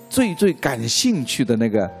你最最感兴趣的那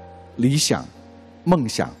个理想、梦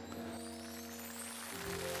想，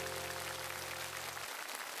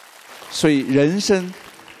所以人生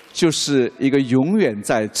就是一个永远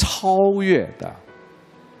在超越的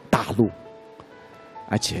大路，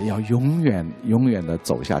而且要永远永远的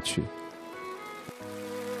走下去。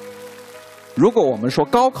如果我们说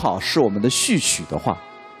高考是我们的序曲的话，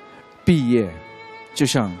毕业就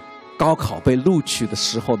像高考被录取的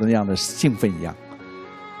时候的那样的兴奋一样，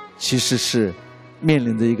其实是面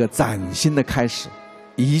临着一个崭新的开始，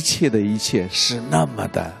一切的一切是那么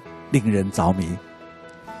的令人着迷。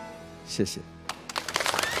谢谢。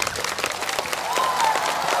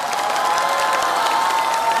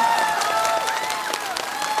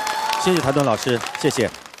谢谢谭盾老师，谢谢。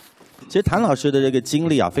其实谭老师的这个经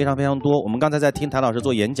历啊，非常非常多。我们刚才在听谭老师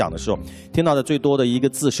做演讲的时候，听到的最多的一个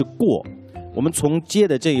字是“过”。我们从街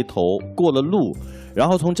的这一头过了路，然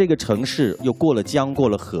后从这个城市又过了江，过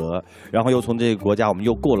了河，然后又从这个国家我们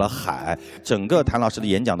又过了海。整个谭老师的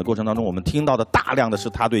演讲的过程当中，我们听到的大量的是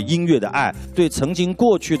他对音乐的爱，对曾经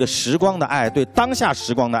过去的时光的爱，对当下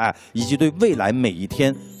时光的爱，以及对未来每一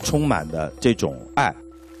天充满的这种爱。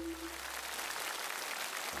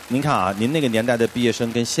您看啊，您那个年代的毕业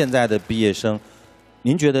生跟现在的毕业生，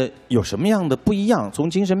您觉得有什么样的不一样？从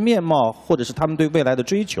精神面貌，或者是他们对未来的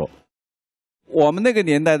追求？我们那个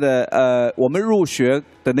年代的我们入学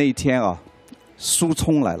的那一天啊，苏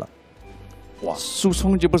冲来了。哇，苏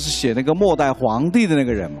冲就不是写那个末代皇帝的那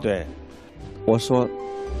个人吗？对。我说，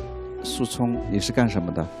苏冲，你是干什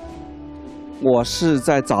么的？我是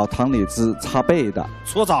在澡堂里擦背的。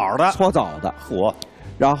搓澡的。搓澡的。嚯！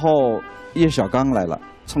然后叶小刚来了，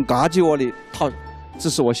从嘎叽窝里掏，这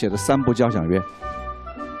是我写的3部交响乐。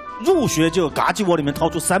入学就嘎叽窝里面掏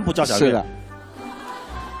出3部交响乐。是的。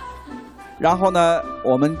然后呢，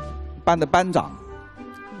我们班的班长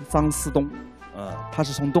张思东，他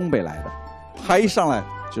是从东北来的，他一上来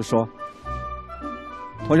就说：“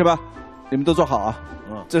同学们，你们都坐好啊，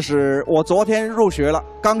这是我昨天入学了，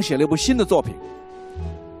刚写了一部新的作品。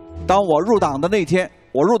当我入党的那天，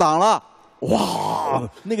我入党了。”哇，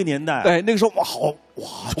那个年代，对，那个时候哇，好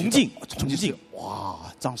哇，崇敬，哇，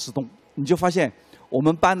张思东，你就发现我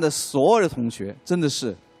们班的所有的同学真的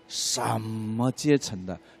是什么阶层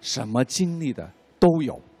的、什么经历的都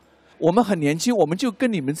有。我们很年轻，我们就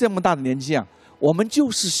跟你们这么大的年纪一样，我们就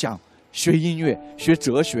是想学音乐、学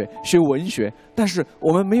哲学、学文学，但是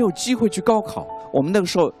我们没有机会去高考。我们那个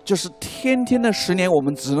时候就是天天的10年，我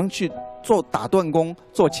们只能去做打断工、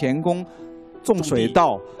做钳工、种水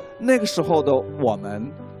稻。那个时候的我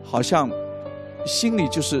们，好像心里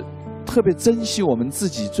就是特别珍惜我们自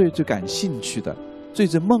己最最感兴趣的、最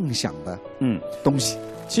最梦想的东西。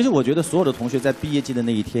其实我觉得所有的同学在毕业季的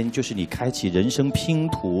那一天，就是你开启人生拼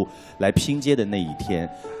图来拼接的那一天，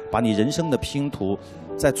把你人生的拼图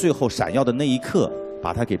在最后闪耀的那一刻，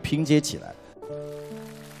把它给拼接起来。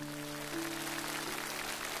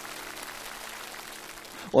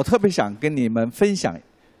我特别想跟你们分享，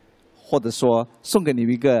或者说送给你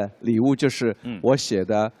们一个礼物，就是我写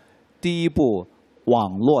的第一部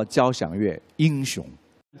网络交响乐《英雄》。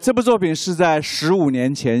这部作品是在15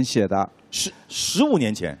年前写的，15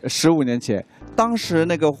年前，15年前，当时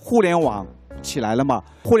那个互联网起来了嘛，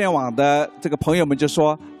互联网的这个朋友们就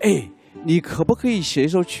说，哎，你可不可以写一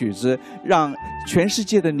首曲子，让全世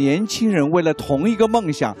界的年轻人为了同一个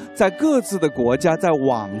梦想，在各自的国家在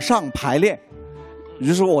网上排练？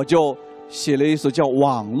于是我就写了一首叫《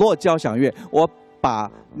网络交响乐》，我把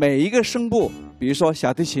每一个声部，比如说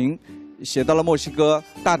小提琴写到了墨西哥，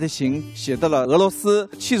大提琴写到了俄罗斯，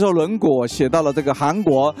汽车轮毂写到了这个韩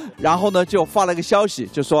国，然后呢就发了个消息，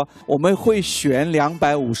就说我们会选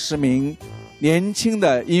250名年轻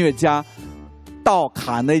的音乐家到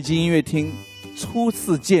卡内基音乐厅初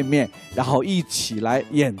次见面，然后一起来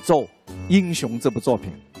演奏《英雄》这部作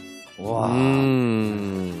品。哇，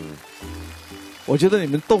我觉得你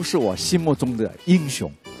们都是我心目中的英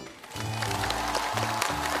雄。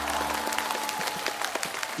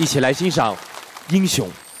一起来欣赏《英雄》。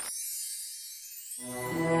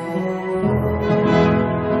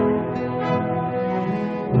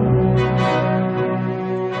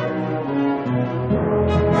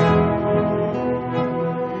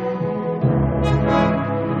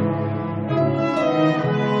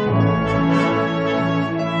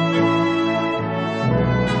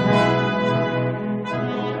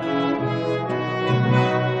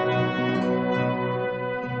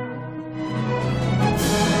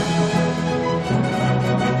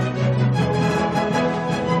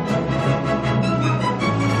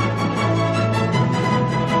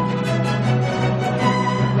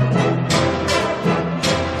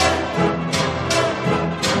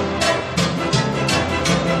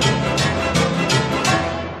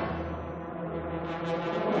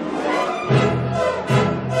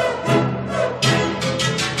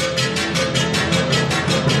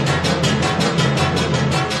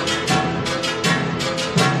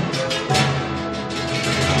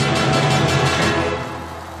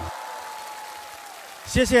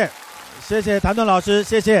谢谢，谢谢谭盾老师，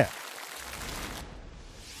谢谢。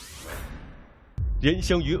人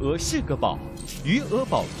生余额是个宝，余额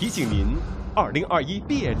宝提醒您，2021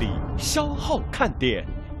毕业礼稍后看点。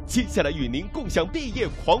接下来与您共享毕业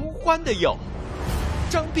狂欢的有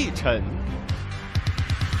张碧晨。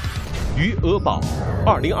余额宝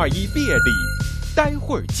2021毕业礼，待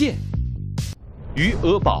会儿见。余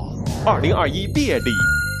额宝2021毕业礼，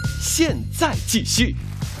现在继续。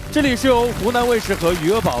这里是由湖南卫视和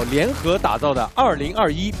余额宝联合打造的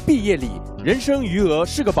2021毕业礼，人生余额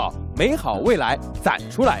是个宝，美好未来攒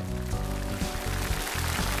出来。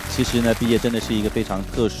其实呢，毕业真的是一个非常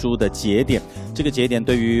特殊的节点。这个节点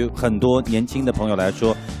对于很多年轻的朋友来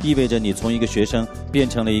说，意味着你从一个学生变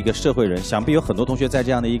成了一个社会人。想必有很多同学在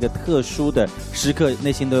这样的一个特殊的时刻，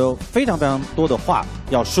内心都有非常非常多的话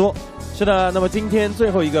要说。是的，那么今天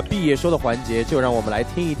最后一个毕业说的环节，就让我们来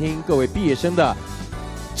听一听各位毕业生的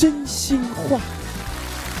真心话。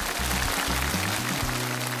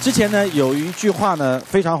之前呢，有一句话呢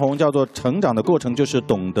非常红，叫做“成长的过程就是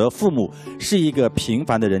懂得父母是一个平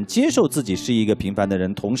凡的人，接受自己是一个平凡的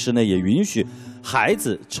人，同时呢，也允许孩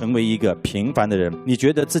子成为一个平凡的人”。你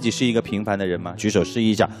觉得自己是一个平凡的人吗？举手示意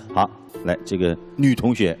一下。好，来，这个女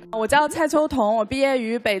同学。我叫蔡秋彤，我毕业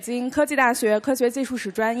于北京科技大学科学技术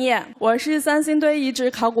史专业，我是三星堆遗址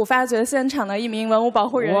考古发掘现场的一名文物保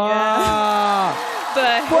护人员。哇，对，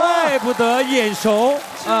怪不得眼熟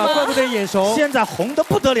啊，怪不得眼熟。现在红得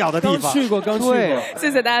不得了的地方，刚去过。谢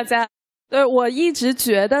谢大家。对，我一直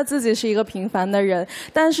觉得自己是一个平凡的人，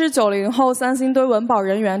但是90后三星堆文保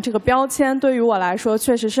人员这个标签对于我来说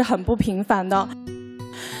确实是很不平凡的。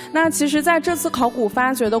那其实在这次考古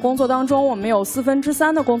发掘的工作当中，我们有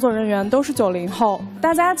3/4的工作人员都是90后，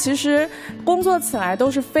大家其实工作起来都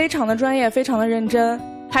是非常的专业，非常的认真。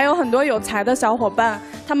还有很多有才的小伙伴，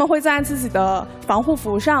他们会在自己的防护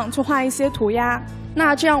服上去画一些涂鸦。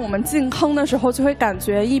那这样我们进坑的时候就会感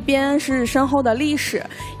觉一边是深厚的历史，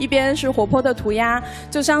一边是活泼的涂鸦，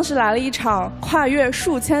就像是来了一场跨越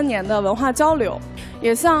数千年的文化交流。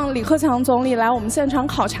也像李克强总理来我们现场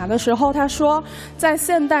考察的时候，他说在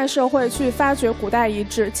现代社会去发掘古代遗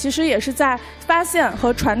址，其实也是在发现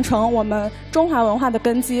和传承我们中华文化的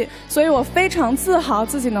根基，所以我非常自豪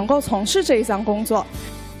自己能够从事这一项工作。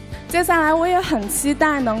接下来我也很期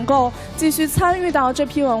待能够继续参与到这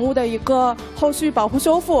批文物的一个后续保护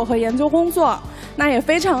修复和研究工作。那也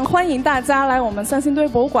非常欢迎大家来我们三星堆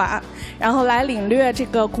博物馆，然后来领略这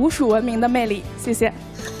个古蜀文明的魅力。谢谢。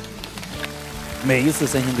每一次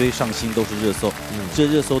三星堆上新都是热搜，这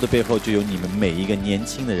热搜的背后就有你们每一个年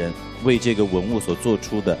轻的人为这个文物所做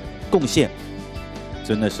出的贡献。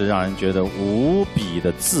真的是让人觉得无比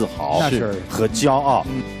的自豪和骄傲。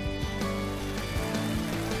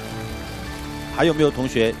还有没有同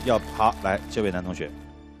学要？好，来，这位男同学。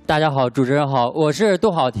大家好，主持人好，我是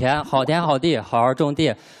杜好田，好田好地，好好种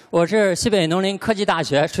地。我是西北农林科技大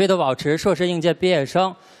学水土保持硕士应届毕业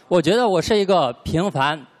生。我觉得我是一个平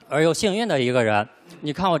凡而又幸运的一个人。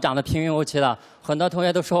你看我长得平庸无奇的，很多同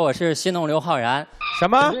学都说我是西农刘昊然。什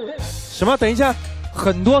么？什么？等一下，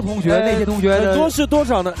很多同学，那些同学很多是多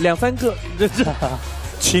少呢？2、3个。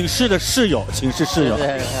寝室的室友，寝室室友。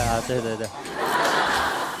对。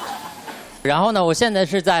然后呢，我现在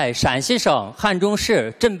是在陕西省汉中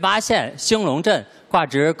市镇巴县兴隆镇挂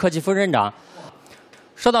职科级副镇长。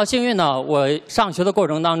说到幸运呢，我上学的过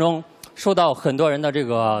程当中受到很多人的这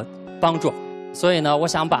个帮助，所以呢，我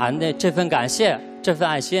想把这份感谢、这份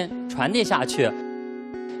爱心传递下去。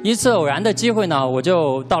一次偶然的机会呢，我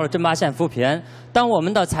就到了镇巴县扶贫。当我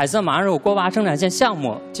们的彩色马肉锅巴生产线项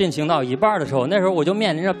目进行到一半的时候，那时候我就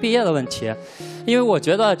面临着毕业的问题，因为我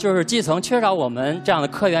觉得就是基层缺少我们这样的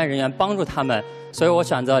科研人员帮助他们，所以我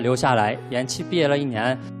选择留下来，延期毕业了1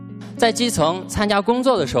年。在基层参加工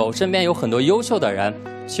作的时候，身边有很多优秀的人，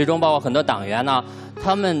其中包括很多党员呢，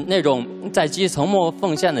他们那种在基层默默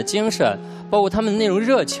奉献的精神，包括他们那种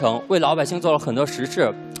热情，为老百姓做了很多实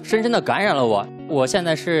事，深深地感染了我。我现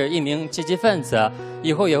在是一名积极分子，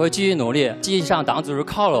以后也会继续努力，积极向党组织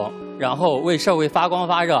靠拢，然后为社会发光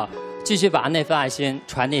发热，继续把那份爱心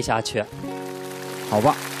传递下去。好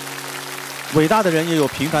吧，伟大的人也有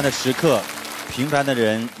平凡的时刻，平凡的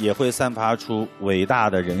人也会散发出伟大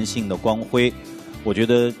的人性的光辉。我觉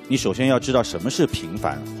得你首先要知道什么是平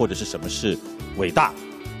凡，或者是什么是伟大，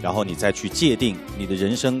然后你再去界定你的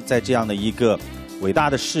人生在这样的一个伟大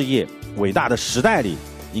的事业、伟大的时代里，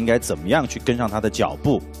应该怎么样去跟上他的脚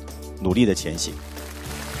步，努力的前行。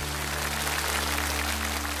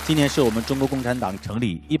今年是我们中国共产党成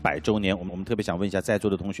立100周年，我们特别想问一下在座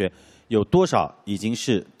的同学，有多少已经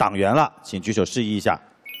是党员了？请举手示意一下。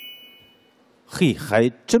嘿，还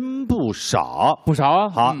真不少，不少啊。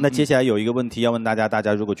好，那接下来有一个问题要问大家，大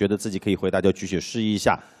家如果觉得自己可以回答，就举手示意一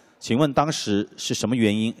下。请问当时是什么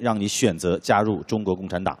原因让你选择加入中国共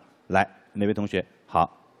产党？来，哪位同学？好，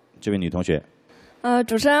这位女同学。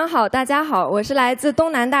主持人好，大家好，我是来自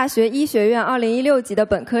东南大学医学院2016级的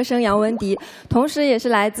本科生杨文迪，同时也是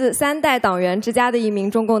来自3代党员之家的一名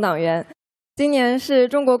中共党员。今年是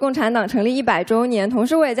中国共产党成立100周年，同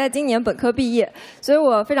时我也在今年本科毕业，所以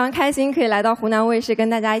我非常开心可以来到湖南卫视跟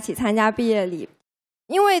大家一起参加毕业礼。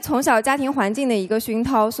因为从小家庭环境的一个熏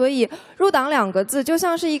陶，所以入党2个字就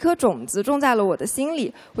像是一颗种子种在了我的心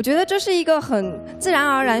里。我觉得这是一个很自然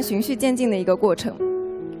而然、循序渐进的一个过程。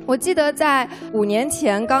我记得在5年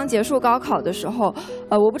前刚结束高考的时候，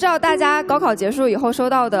我不知道大家高考结束以后收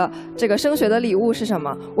到的这个升学的礼物是什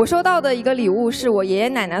么。我收到的一个礼物是我爷爷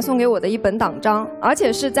奶奶送给我的一本党章，而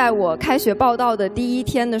且是在我开学报到的第1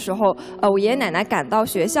天的时候，我爷爷奶奶赶到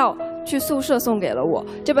学校去宿舍送给了我。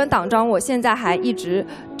这本党章我现在还一直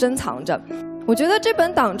珍藏着。我觉得这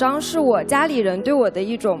本党章是我家里人对我的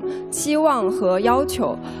一种期望和要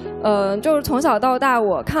求。就是从小到大，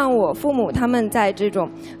我看我父母他们在这种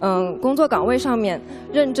工作岗位上面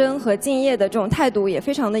认真和敬业的这种态度，也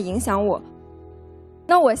非常的影响我。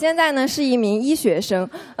那我现在呢是一名医学生，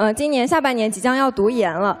今年下半年即将要读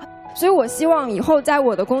研了，所以我希望以后在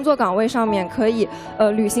我的工作岗位上面可以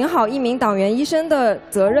履行好一名党员医生的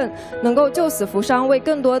责任，能够救死扶伤，为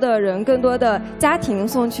更多的人、更多的家庭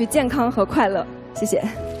送去健康和快乐。谢谢。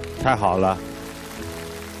太好了。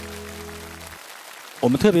我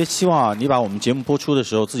们特别希望啊，你把我们节目播出的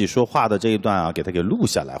时候自己说话的这一段啊，给它给录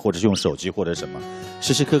下来，或者是用手机或者什么，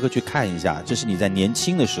时时刻刻去看一下。这是你在年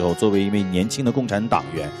轻的时候，作为一位年轻的共产党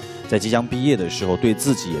员，在即将毕业的时候，对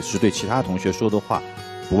自己也是对其他同学说的话，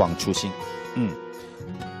不忘初心。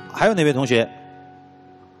还有哪位同学？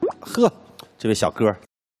呵，这位小哥。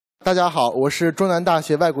大家好，我是中南大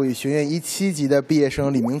学外国语学院17级的毕业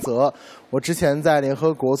生李明泽。我之前在联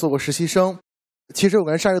合国做过实习生。其实我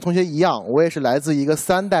跟上一个同学一样，我也是来自一个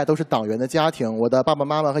3代都是党员的家庭，我的爸爸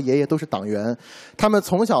妈妈和爷爷都是党员。他们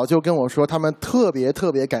从小就跟我说，他们特别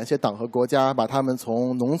感谢党和国家，把他们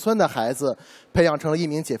从农村的孩子培养成了一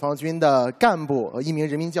名解放军的干部和一名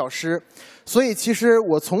人民教师。所以其实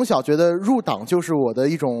我从小觉得入党就是我的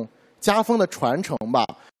一种家风的传承吧。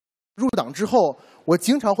入党之后，我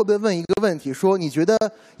经常会被问一个问题，说你觉得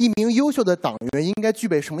一名优秀的党员应该具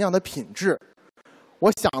备什么样的品质？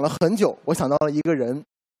我想了很久，我想到了一个人，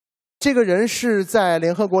这个人是在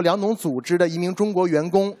联合国粮农组织的一名中国员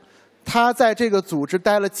工，他在这个组织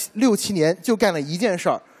待了6、7年，就干了一件事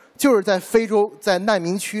儿，就是在非洲在难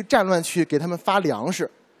民区、战乱区给他们发粮食。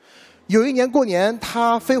有一年过年，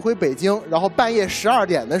他飞回北京，然后半夜12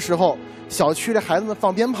点的时候，小区里孩子们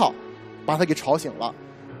放鞭炮，把他给吵醒了。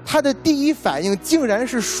他的第一反应竟然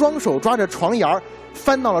是双手抓着床沿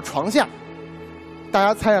翻到了床下。大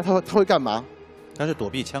家猜一下他会干嘛？他是躲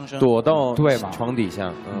避枪声，躲到床底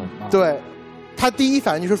下。对，他第一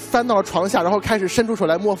反应就是翻到了床下，然后开始伸出手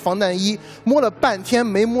来摸防弹衣，摸了半天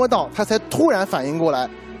没摸到，他才突然反应过来，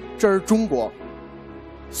这是中国。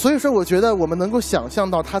所以说，我觉得我们能够想象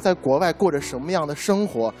到他在国外过着什么样的生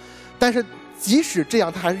活，但是即使这样，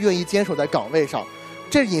他还是愿意坚守在岗位上，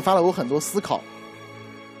这引发了我很多思考。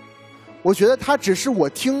我觉得他只是我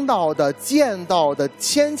听到的、见到的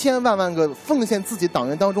千千万万个奉献自己党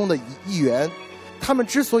员当中的一员。他们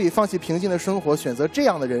之所以放弃平静的生活，选择这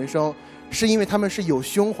样的人生，是因为他们是有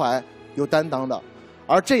胸怀、有担当的，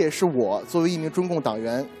而这也是我作为一名中共党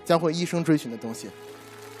员将会一生追寻的东西。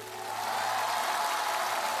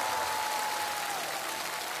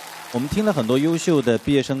我们听了很多优秀的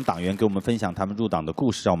毕业生党员给我们分享他们入党的故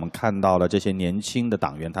事，让我们看到了这些年轻的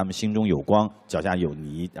党员，他们心中有光，脚下有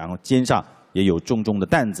泥，然后肩上也有重重的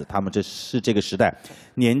担子。他们这是这个时代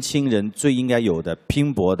年轻人最应该有的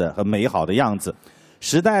拼搏的和美好的样子。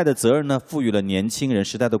时代的责任呢，赋予了年轻人；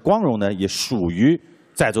时代的光荣呢，也属于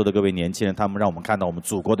在座的各位年轻人。他们让我们看到我们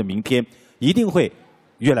祖国的明天一定会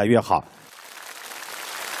越来越好。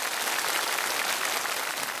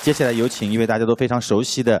接下来有请一位大家都非常熟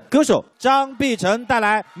悉的歌手张碧晨带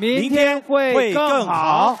来《明天会更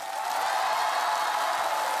好》。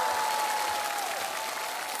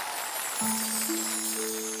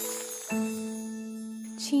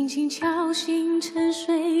轻轻敲醒沉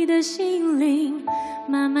睡的心灵，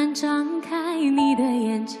慢慢张开你的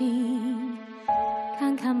眼睛，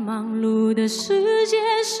看看忙碌的世界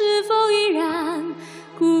是否依然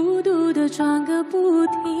孤独地转个不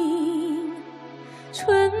停。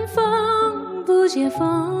春风不解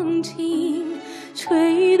风情，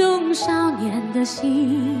吹动少年的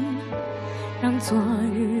心，让昨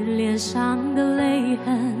日脸上的泪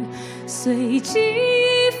痕随记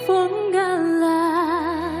忆风干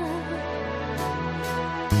了。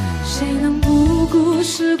谁能不顾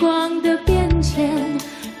时光的变迁，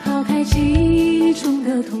抛开记忆中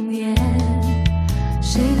的童年？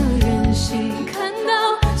谁能忍心看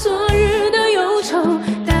到昨日的忧愁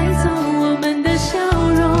带走我们的笑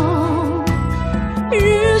容？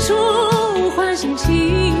日出唤醒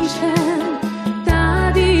清晨，大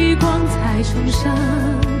地光彩重生，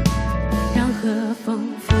让和风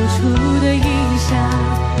付出的影响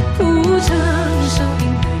谱成生命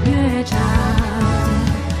的乐章。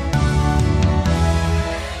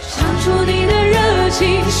唱出你的热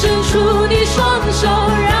情，伸出你双手，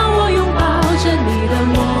让我拥抱着你的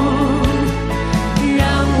梦，让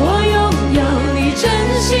我拥有你真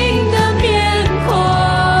心的面孔，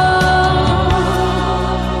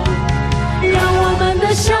让我们的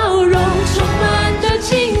笑容充满着青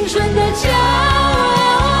春的骄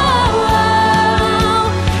傲，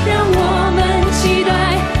让我们期待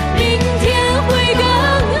明天会更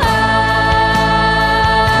好，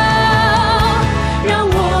让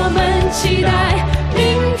我们期待明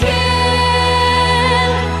天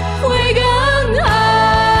会更好。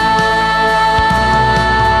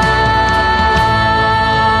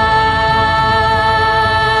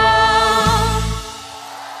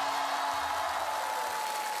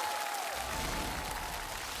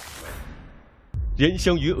人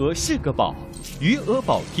生余额是个宝，余额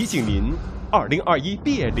宝提醒您，2021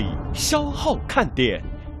毕业礼稍后看点。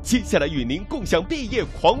接下来与您共享毕业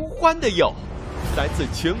狂欢的有来自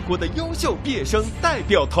全国的优秀毕业生代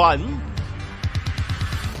表团。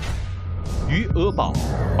余额宝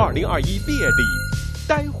2021毕业礼，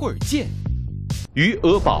待会儿见。余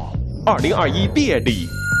额宝2021毕业礼，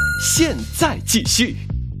现在继续。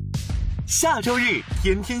下周日，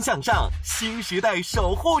天天向上新时代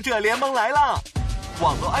守护者联盟来了，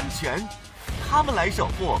网络安全，他们来守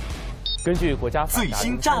护。根据国家最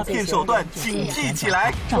新诈骗手段，警惕起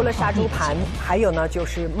来！除了杀猪盘，还有呢就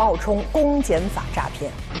是冒充公检法诈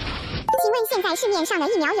骗。请问现在市面上的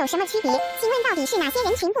疫苗有什么区别？请问到底是哪些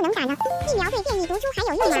人群不能打呢？疫苗对变异毒株还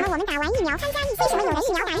有用吗？为什么我们打完疫苗参加疫情，为什么有的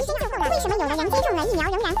疫苗打一针就够了？为什么有的人接种了疫苗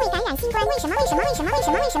仍然会感染新冠？为什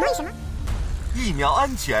么？疫苗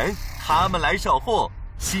安全，他们来守护。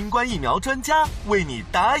新冠疫苗专家为你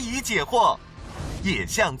答疑解惑。野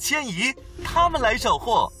象迁移，他们来守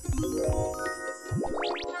护。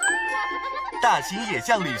大型野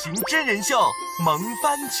象旅行真人秀，萌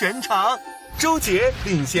翻全场。周杰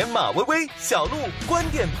领衔马薇薇、小鹿观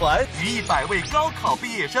点团与100位高考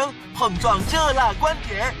毕业生碰撞热辣观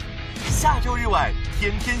点。下周日晚，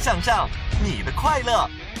天天向上，你的快乐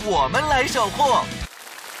我们来守护。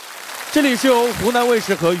这里是由湖南卫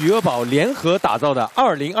视和余额宝联合打造的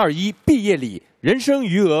2021毕业礼，人生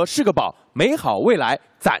余额是个宝，美好未来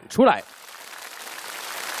攒出来。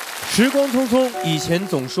时光匆匆，以前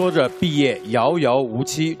总说着毕业遥遥无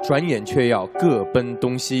期，转眼却要各奔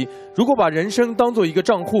东西。如果把人生当做一个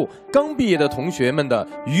账户，刚毕业的同学们的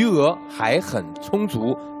余额还很充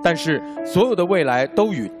足，但是所有的未来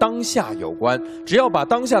都与当下有关。只要把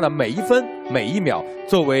当下的每一分每一秒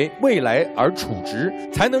作为未来而储值，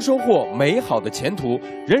才能收获美好的前途。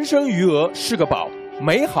人生余额是个宝，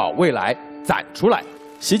美好未来攒出来。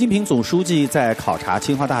习近平总书记在考察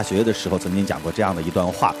清华大学的时候，曾经讲过这样的一段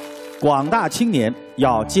话：广大青年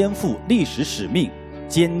要肩负历史使命，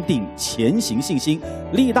坚定前行信心，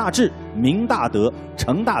立大志，明大德，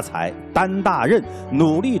成大才，担大任，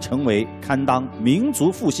努力成为堪当民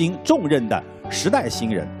族复兴重任的时代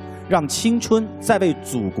新人，让青春在为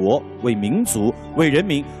祖国、为民族、为人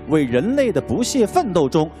民、为人类的不懈奋斗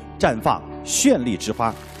中绽放绚丽之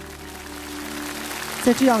花。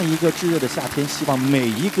在这样一个炙热的夏天，希望每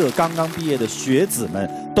一个刚刚毕业的学子们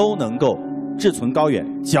都能够志存高远，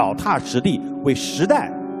脚踏实地，为时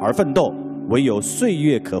代而奋斗。唯有岁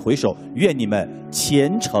月可回首，愿你们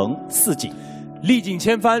前程似锦，历尽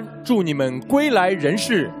千帆。祝你们归来仍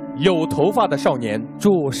是有头发的少年，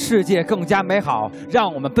祝世界更加美好，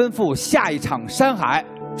让我们奔赴下一场山海。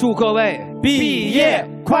祝各位毕业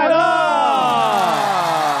快乐！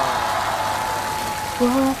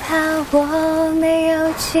我怕我没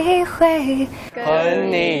有机会和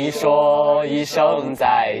你说一声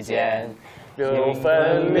再见，又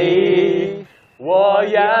分离，我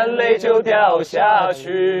眼泪就掉下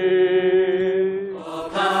去。我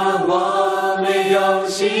怕我没有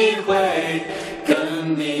机会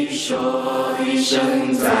跟你说一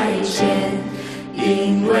声再见，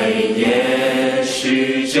因为也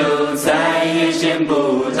许就再也见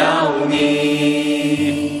不到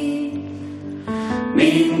你。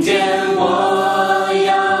明天我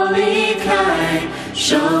要离开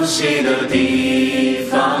熟悉的地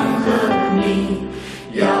方，和你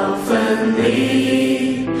要分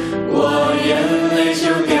离，我眼泪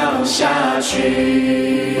就掉下去。